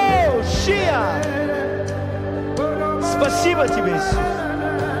 шия. Спасибо Тебе, Иисус.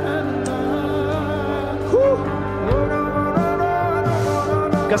 Фу.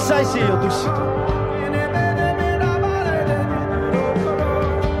 Касайся ее, Дух Святой.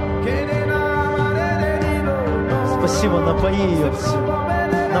 Спасибо, напои ее, Господь.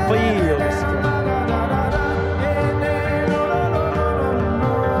 Напои ее, Господь.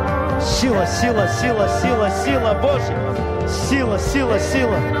 Сила, сила, сила, сила, сила Божья. Сила, сила,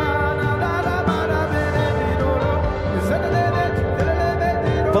 сила.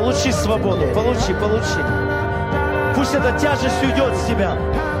 Получи свободу, получи, получи. Пусть эта тяжесть уйдет с тебя.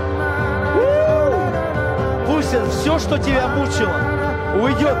 Пусть это все, что тебя мучило,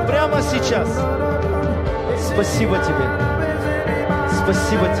 уйдет прямо сейчас. Спасибо Тебе.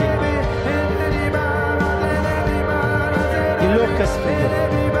 Спасибо Тебе. И легкость придет.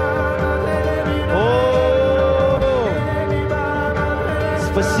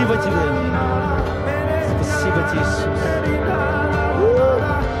 Спасибо Тебе. Спасибо Тебе, Иисус.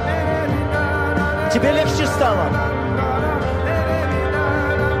 Тебе легче стало?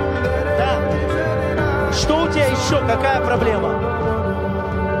 Да. Что у тебя еще? Какая проблема?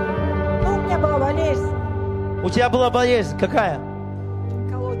 Ну, у меня была болезнь. У тебя была болезнь. Какая?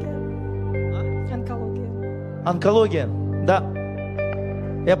 Онкология. Онкология. Онкология. Да.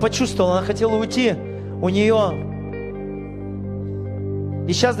 Я почувствовал, она хотела уйти. У нее...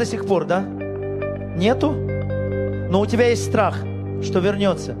 И сейчас до сих пор, да? Нету? Но у тебя есть страх, что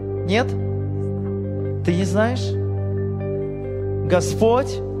вернется. Нет? Ты не знаешь?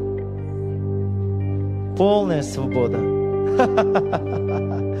 Господь, полная свобода.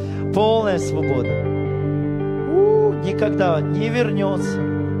 Полная свобода. Никогда не вернется.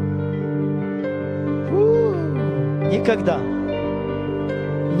 Никогда.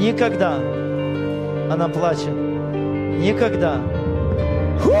 Никогда. Она плачет. Никогда.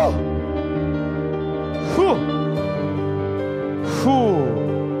 Фу! Фу! Фу!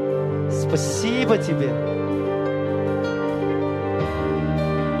 Спасибо Тебе.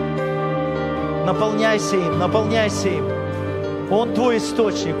 Наполняйся им, наполняйся им. Он твой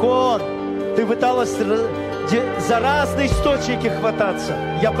источник, Он. Ты пыталась за разные источники хвататься.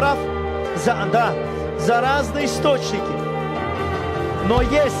 Я прав? Да, за разные источники. Но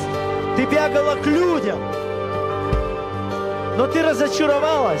есть. Ты бегала к людям. Но ты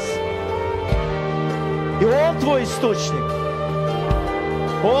разочаровалась. И Он твой источник.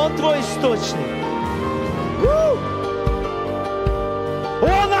 Он твой источник.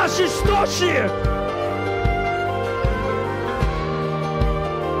 Он наш источник.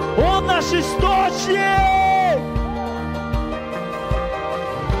 Он наш источник.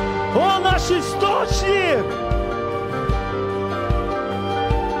 Он наш источник.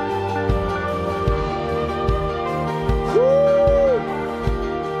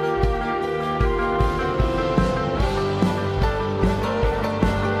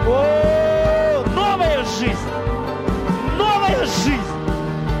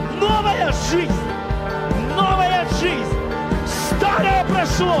 Новая жизнь, старое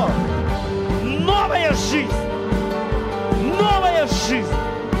прошло, новая жизнь, новая жизнь,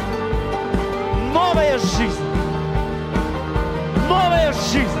 новая жизнь, новая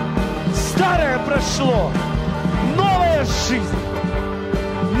жизнь, старое прошло, новая жизнь,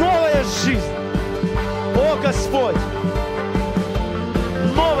 новая жизнь. О, Господь,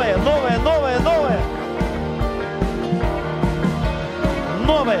 новая, новая, новая, новая,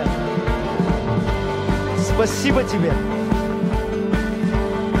 новая. Спасибо тебе.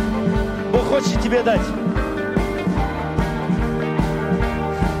 Бог хочет тебе дать.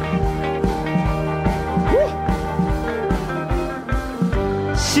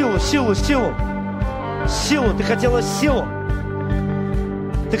 Силу, силу, силу. Силу. Ты хотела силу.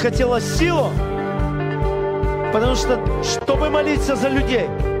 Ты хотела силу. Потому что, чтобы молиться за людей.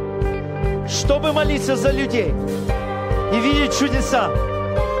 Чтобы молиться за людей. И видеть чудеса.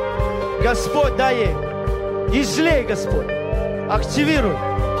 Господь, дай ей. Излей, Господь. Активируй.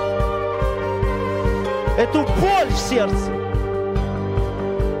 Эту боль в сердце.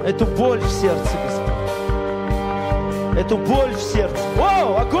 Эту боль в сердце, Господь. Эту боль в сердце.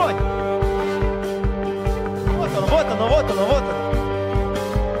 О, огонь! Вот оно, вот оно, вот оно, вот оно.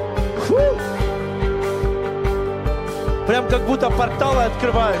 Фу. Прям как будто порталы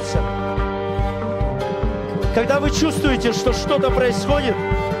открываются. Когда вы чувствуете, что что-то происходит,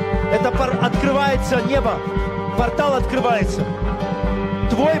 это открывается небо. Портал открывается.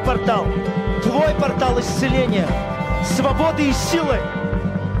 Твой портал исцеления, свободы и силы.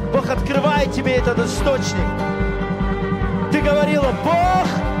 Бог открывает тебе этот источник. Ты говорила: Бог,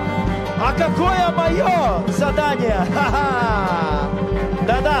 а какое мое задание? Ха-ха!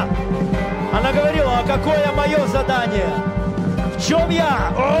 Да-да. Она говорила: а какое мое задание? В чем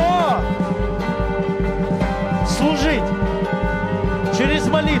я? О! Служить через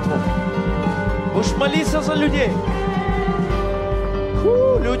молитву. Будешь молиться за людей.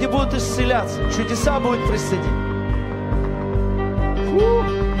 Фу, люди будут исцеляться. Чудеса будут происходить. Фу.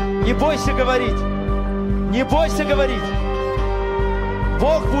 Не бойся говорить. Не бойся говорить.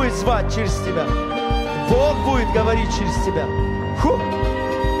 Бог будет звать через тебя. Бог будет говорить через тебя. Фу.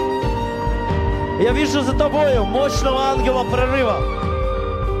 Я вижу за тобою мощного ангела прорыва.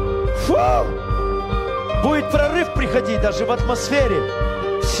 Фу. Будет прорыв приходить даже в атмосфере.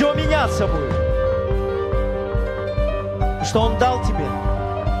 Все меняться будет. Потому что Он дал тебе.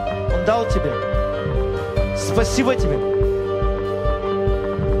 Он дал тебе. Спасибо тебе.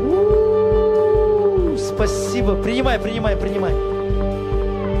 Спасибо. Принимай, принимай, принимай.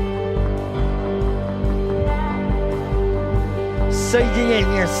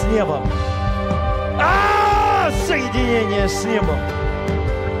 Соединение с небом. Соединение с небом.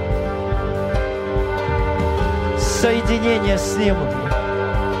 Соединение с небом.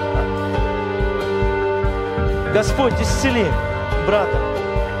 Господь, исцели брата.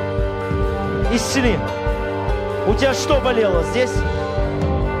 Исцели. У тебя что болело здесь?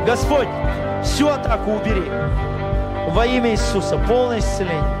 Господь, всю атаку убери. Во имя Иисуса. Полное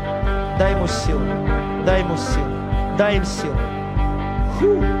исцеление. Дай ему силу. Дай ему силу. Дай им силу.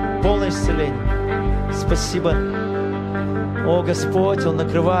 Фу. Полное исцеление. Спасибо. О, Господь, Он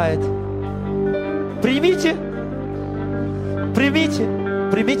накрывает. Примите. Примите.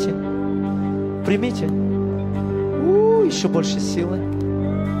 Примите. Примите. Еще больше силы.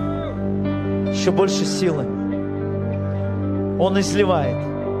 Еще больше силы. Он изливает.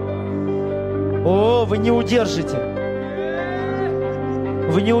 О, вы не удержите.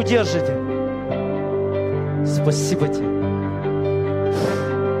 Вы не удержите. Спасибо тебе.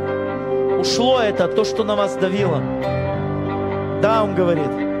 Ушло это, то, что на вас давило. Да, Он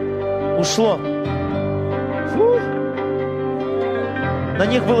говорит. Ушло. Фу. На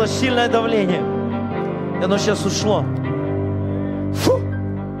них было сильное давление. И оно сейчас ушло. Фу.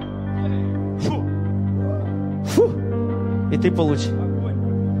 Фу. Фу. И ты получи.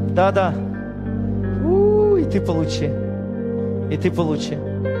 Да-да. И ты получи. И ты получи.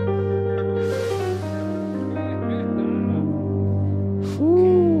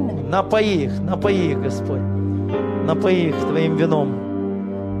 Фу. Напои их, Господь. Напои их Твоим вином.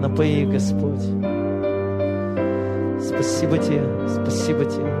 Напои их, Господь. Спасибо Тебе, спасибо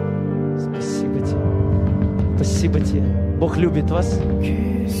Тебе, спасибо Тебе, спасибо Тебе. Бог любит вас.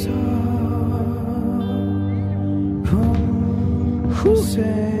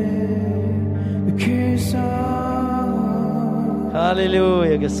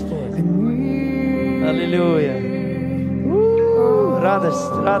 Аллилуйя, Господь. Аллилуйя.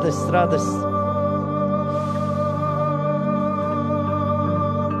 Радость, радость, радость.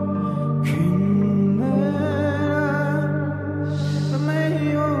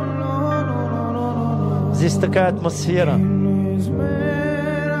 Здесь такая атмосфера.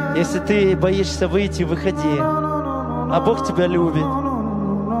 Если ты боишься выйти, выходи. А Бог тебя любит.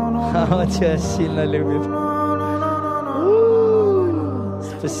 Он тебя сильно любит.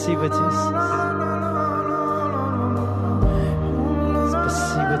 Спасибо тебе, Иисус.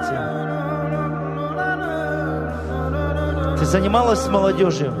 Спасибо тебе. Ты занималась с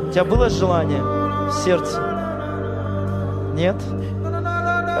молодежью? У тебя было желание в сердце? Нет?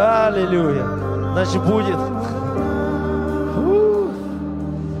 Аллилуйя. значит будет.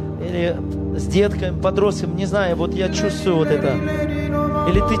 Или с детками, подростками, не знаю, вот я чувствую вот это.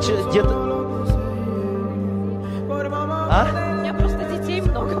 Или ты где-то... А? У меня просто детей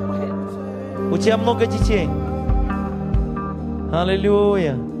много, поэтому. У тебя много детей.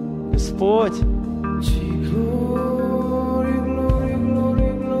 Аллилуйя. Господь.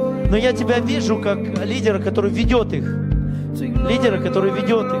 Но я тебя вижу как лидера, который ведет их. Лидера, который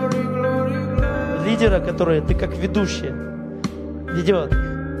ведет их. Лидера, который ты как ведущая. Ведет.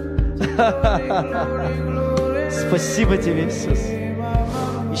 Спасибо тебе, Иисус.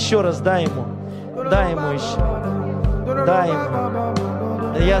 Еще раз дай ему. Дай ему еще. Дай ему.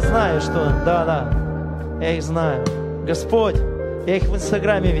 Я знаю, что... Да. Я их знаю. Господь, я их в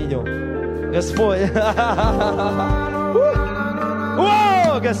Инстаграме видел. Господь.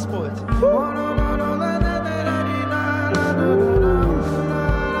 О, Господь.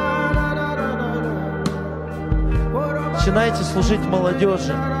 Начинайте служить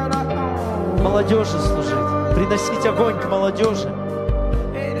молодежи. Молодежи служить. Приносить огонь к молодежи.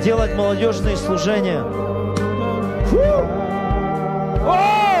 Делать молодежные служения. Воу!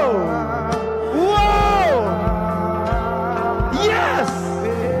 Воу! Yes!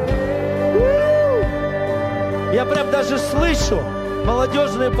 Я прям даже слышу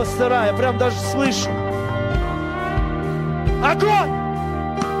молодежные пастора. Я прям даже слышу. Огонь!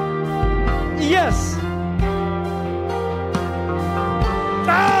 Yes!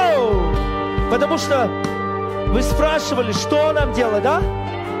 Потому что вы спрашивали, что нам делать, да?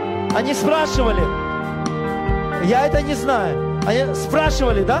 Они спрашивали. Я это не знаю. Они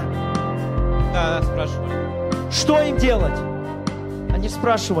спрашивали, да? Да, спрашивали. Что им делать? Они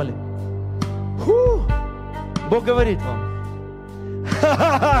спрашивали. Фу! Бог говорит вам.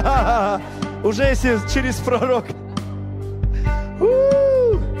 Уже если через пророк.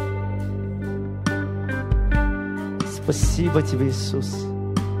 Спасибо тебе, Иисус.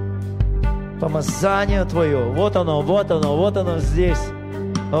 Помазание Твое. Вот оно здесь.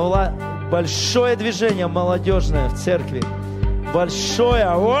 Большое движение молодежное в церкви. Большое.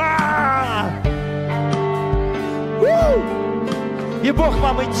 И Бог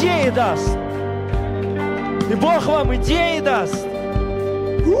вам идеи даст. И Бог вам идеи даст.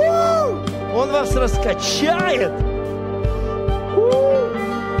 Он вас раскачает.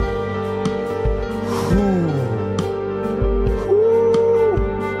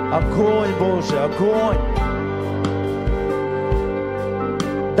 Огонь Божий, огонь.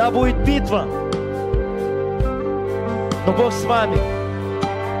 Да, будет битва, но Бог с вами.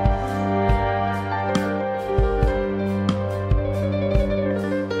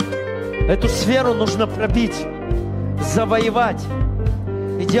 Эту сферу нужно пробить, завоевать.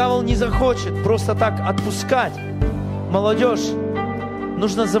 И дьявол не захочет просто так отпускать молодежь.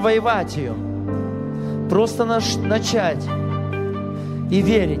 Нужно завоевать ее. Просто начать. И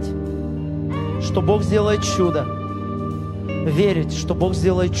верить, что Бог сделает чудо. Верить, что Бог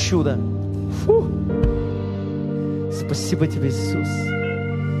сделает чудо. Фу. Спасибо тебе, Иисус.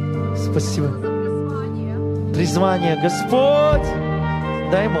 Спасибо. Призвание. Господь,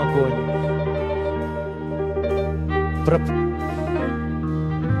 дай ему огонь.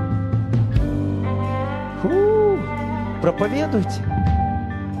 Проповедуйте.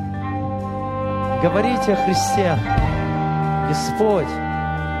 Говорите о Христе. Господь,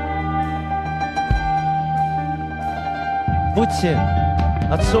 будьте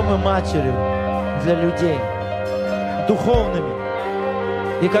отцом и матерью для людей, духовными.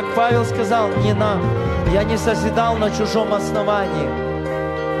 И как Павел сказал, не нам, я не созидал на чужом основании,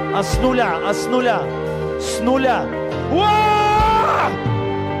 а с нуля.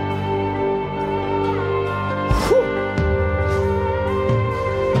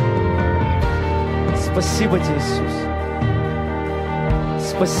 Спасибо тебе, Иисус.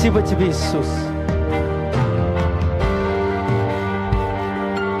 Спасибо тебе, Иисус.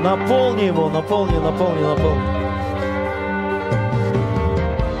 Наполни его, наполни.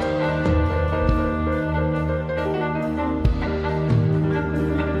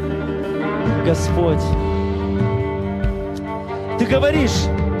 Господь, ты говоришь,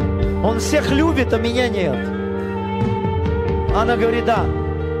 он всех любит, а меня нет. Она говорит, да.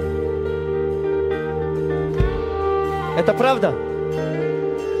 Это правда?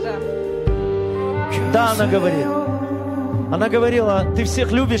 Да, она говорит. Она говорила, ты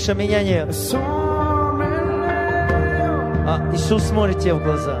всех любишь, а меня нет. А Иисус смотрит тебе в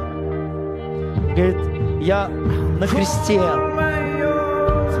глаза. Говорит, я на кресте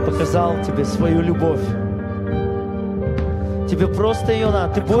показал тебе свою любовь. Тебе просто ее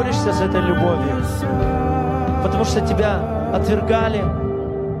надо. Ты борешься с этой любовью. Потому что тебя отвергали.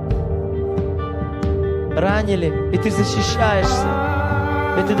 ранили, и ты защищаешься.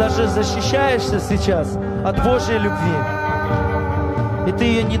 И ты даже защищаешься сейчас от Божьей любви. И ты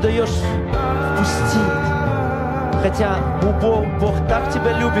ее не даешь впустить. Хотя Бог так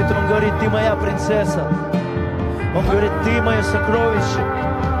тебя любит, Он говорит, ты моя принцесса. Он говорит, ты мое сокровище.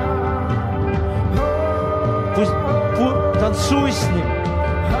 Пусть танцуй с Ним.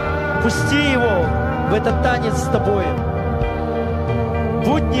 Пусти Его в этот танец с тобой.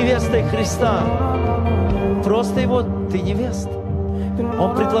 Будь невестой Христа. Просто Его, ты невеста.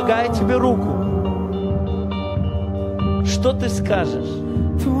 Он предлагает тебе руку. Что ты скажешь,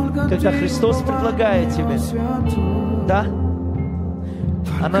 когда Христос предлагает тебе? Да?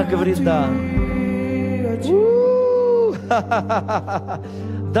 Она говорит, да.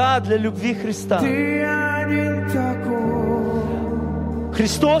 Да, для любви Христа.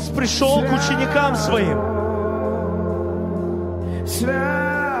 Христос пришел к ученикам Своим.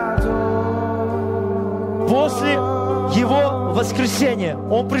 После Его воскресения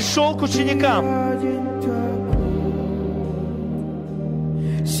Он пришел к ученикам.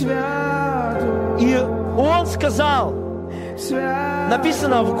 И Он сказал,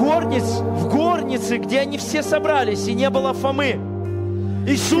 написано в горнице, где они все собрались, и не было Фомы.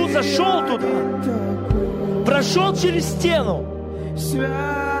 Иисус зашел туда, прошел через стену.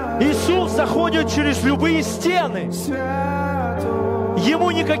 Иисус заходит через любые стены.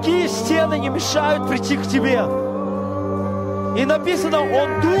 Ему никакие стены не мешают прийти к тебе. И написано,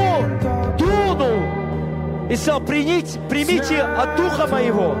 Он дунул и сказал, примите от Духа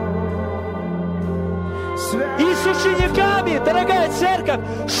Моего. И с учениками, дорогая церковь,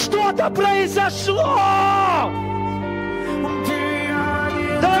 что-то произошло.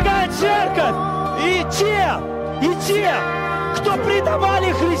 Дорогая церковь, и те, кто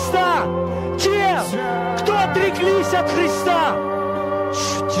предавали Христа, те, кто отреклись от Христа,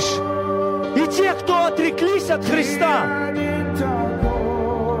 тише, и те, кто отреклись от Христа,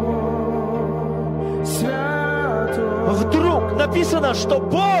 вдруг написано, что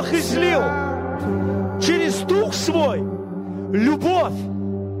Бог излил через Дух Свой любовь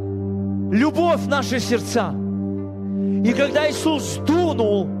в наши сердца. И когда Иисус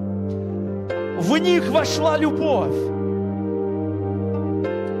дунул, в них вошла любовь.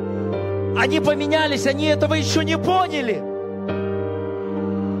 Они поменялись, они этого еще не поняли.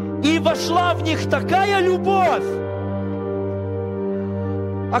 И вошла в них такая любовь,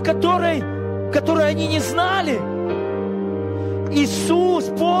 о которой они не знали.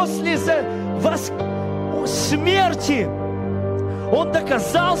 Иисус после смерти, Он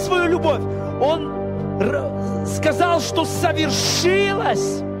доказал свою любовь. Он сказал, что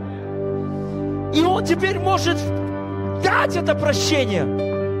совершилось. И Он теперь может дать это прощение,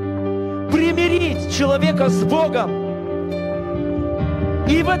 примирить человека с Богом.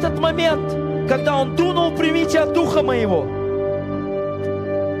 И в этот момент, когда Он дунул, примите от Духа Моего,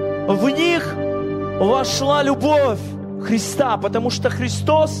 в них вошла любовь Христа, потому что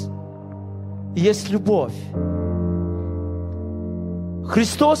Христос есть любовь.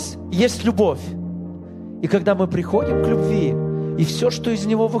 Христос есть любовь. И когда мы приходим к любви, и все, что из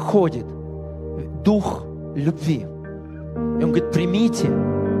Него выходит, дух любви. И Он говорит, примите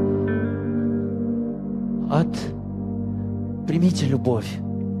любовь.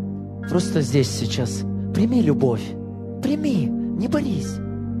 Просто здесь сейчас. Прими любовь. Прими, не борись.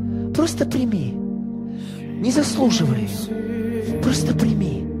 Просто прими. Не заслуживай. Просто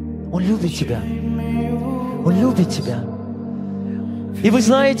прими. Он любит тебя. Он любит тебя. И вы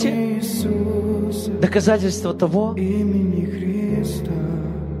знаете, доказательство того,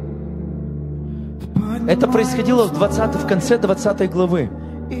 это происходило в конце 20 главы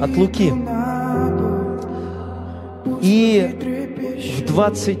от Луки. И в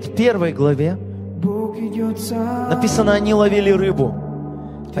 21 главе написано, они ловили рыбу.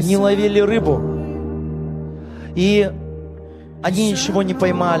 Они ловили рыбу. И они ничего не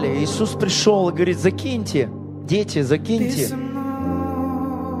поймали. Иисус пришел и говорит, закиньте, дети, закиньте.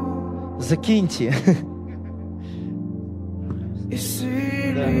 Закиньте.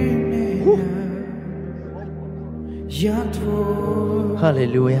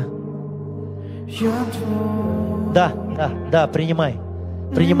 Аллилуйя. Да, принимай.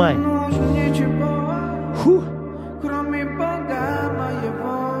 Принимай.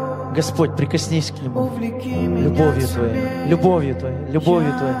 Господь, прикоснись к Нему. Любовью Твоей, любовью Твоей,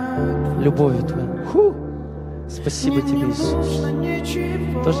 любовью Твоей, любовью Твоей. Спасибо Тебе, Иисус.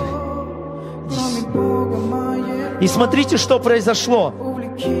 Тоже? И смотрите, что произошло.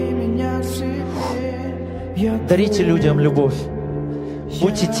 Дарите людям любовь.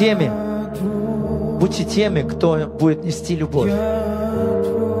 Будьте теми, кто будет нести любовь.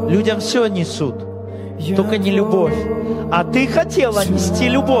 Людям все несут. только не любовь. А ты хотела нести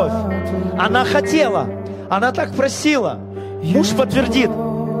любовь. Она хотела. Она так просила. Муж подтвердит.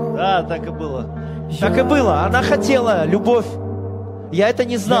 Да, так и было. Так и было. Она хотела любовь. Я это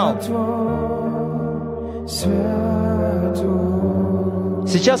не знал.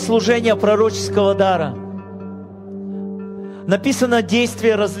 Сейчас служение пророческого дара. Написано,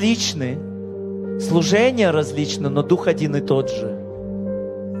 действия различны, служения различны, но дух один и тот же.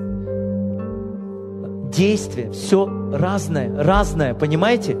 Действия, все разное,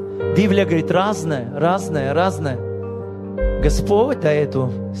 понимаете? Библия говорит разное. Господь дает эту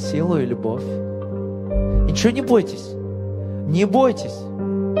силу и любовь. Ничего не бойтесь, не бойтесь.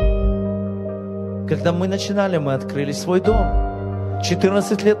 Когда мы начинали, мы открыли свой дом.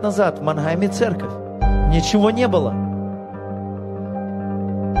 14 лет назад в Мангайме церковь. Ничего не было.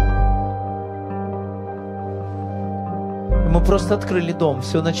 Мы просто открыли дом.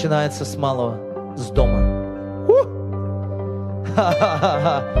 Все начинается с малого, с дома.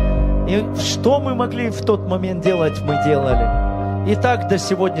 И что мы могли в тот момент делать, мы делали. И так до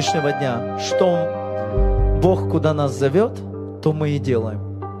сегодняшнего дня. Что Бог куда нас зовет, то мы и делаем.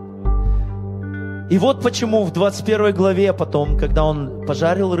 И вот почему в 21 главе потом, когда он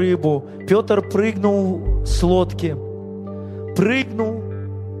пожарил рыбу, Петр прыгнул с лодки. Прыгнул,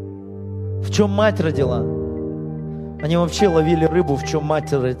 в чем мать родила. Они вообще ловили рыбу, в чем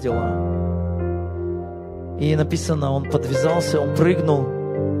мать родила. И написано, он подвязался, он прыгнул.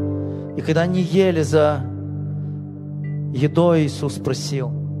 И когда они ели за едой, Иисус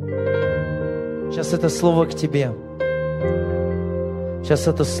спросил. Сейчас это слово к тебе. Сейчас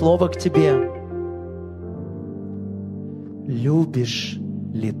это слово к тебе. Любишь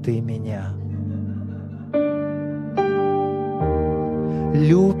ли ты меня?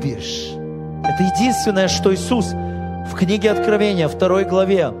 Любишь. Это единственное, что Иисус в книге Откровения, 2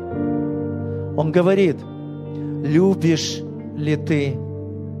 главе, Он говорит, любишь ли ты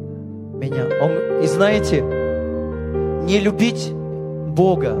меня? И знаете, не любить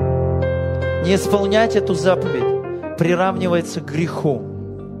Бога, не исполнять эту заповедь, приравнивается к греху.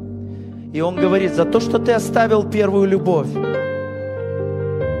 И Он говорит, за то, что ты оставил первую любовь,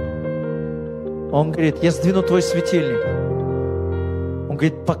 Он говорит, я сдвину твой светильник. Он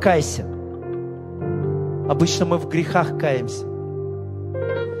говорит, покайся. Обычно мы в грехах каемся.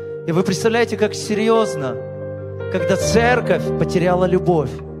 И вы представляете, как серьезно, когда церковь потеряла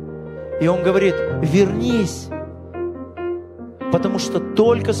любовь. И Он говорит, вернись. Потому что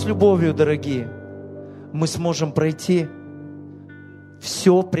только с любовью, дорогие, мы сможем пройти,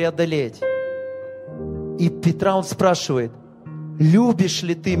 все преодолеть. И Петра Он спрашивает, любишь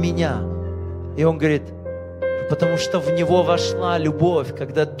ли ты меня? И он говорит, потому что в него вошла любовь,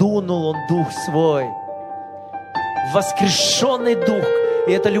 когда дунул он Дух Свой. Воскрешенный Дух.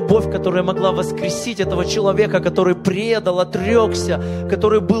 И это любовь, которая могла воскресить этого человека, который предал, отрекся,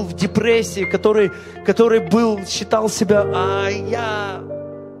 который был в депрессии, который был, считал себя,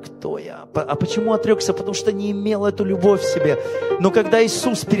 кто я? А почему отрекся? Потому что не имел эту любовь в себе. Но когда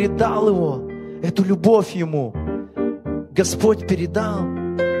Иисус передал его, эту любовь ему, Господь передал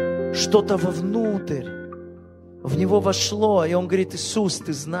что-то вовнутрь. В него вошло. И он говорит, Иисус,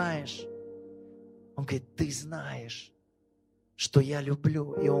 ты знаешь. Он говорит, ты знаешь, что я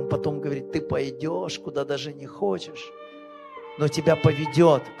люблю. И он потом говорит, ты пойдешь, куда даже не хочешь. Но тебя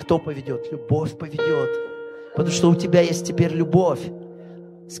поведет. Кто поведет? Любовь поведет. Потому что у тебя есть теперь любовь.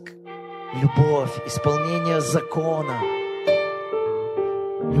 Любовь, исполнение закона.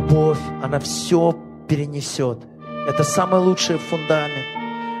 Любовь, она все перенесет. Это самый лучший фундамент.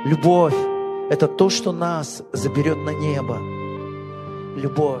 Любовь – это то, что нас заберет на небо.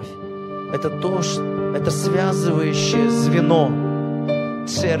 Любовь – это это связывающее звено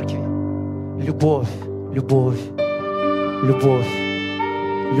церкви. Любовь, любовь, любовь,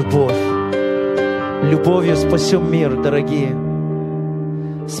 любовь. Любовью спасем мир, дорогие.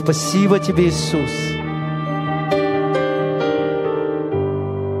 Спасибо тебе, Иисус.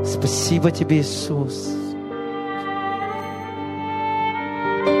 Спасибо тебе, Иисус.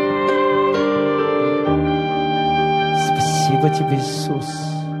 Спасибо тебе, Иисус.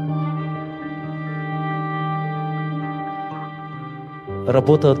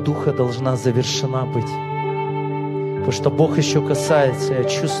 Работа Духа должна завершена быть. Потому что Бог еще касается, я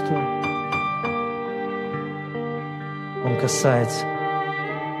чувствую. Он касается.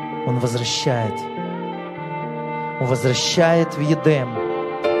 Он возвращает. Он возвращает в Едем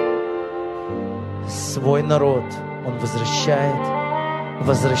свой народ. Он возвращает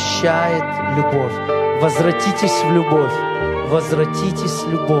любовь. Возвратитесь в любовь. Возвратитесь в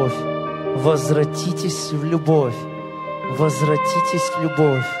любовь. Возвратитесь в любовь. Возвратитесь в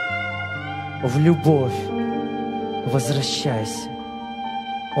любовь. в любовь. Возвращайся.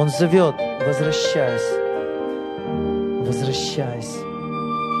 Он зовет, возвращайся. Возвращайся.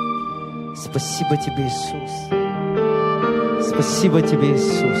 Спасибо тебе, Иисус. Спасибо тебе,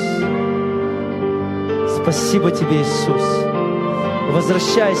 Иисус. Спасибо тебе, Иисус.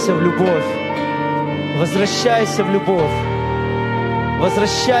 Возвращайся в любовь. Возвращайся в любовь.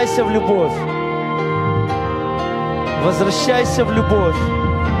 Возвращайся в любовь. Возвращайся в любовь.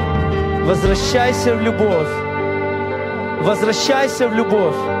 Возвращайся в любовь. Возвращайся в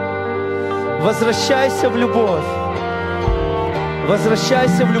любовь. Возвращайся в любовь.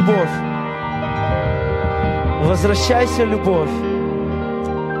 Возвращайся в любовь. Возвращайся в любовь.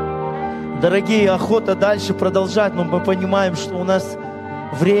 Дорогие, охота дальше продолжать, но мы понимаем, что у нас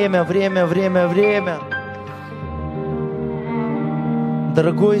время.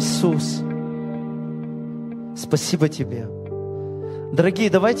 Дорогой Иисус, спасибо Тебе. Дорогие,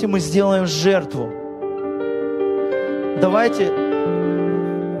 давайте мы сделаем жертву. Давайте,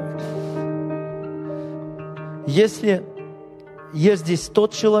 если есть здесь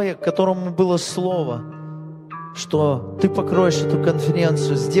тот человек, которому было слово, что ты покроешь эту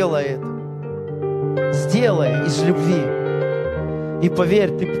конференцию, сделай это. Сделай из любви. И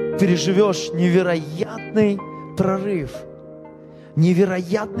поверь, ты переживешь невероятный прорыв.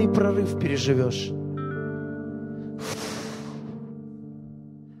 Невероятный прорыв переживешь.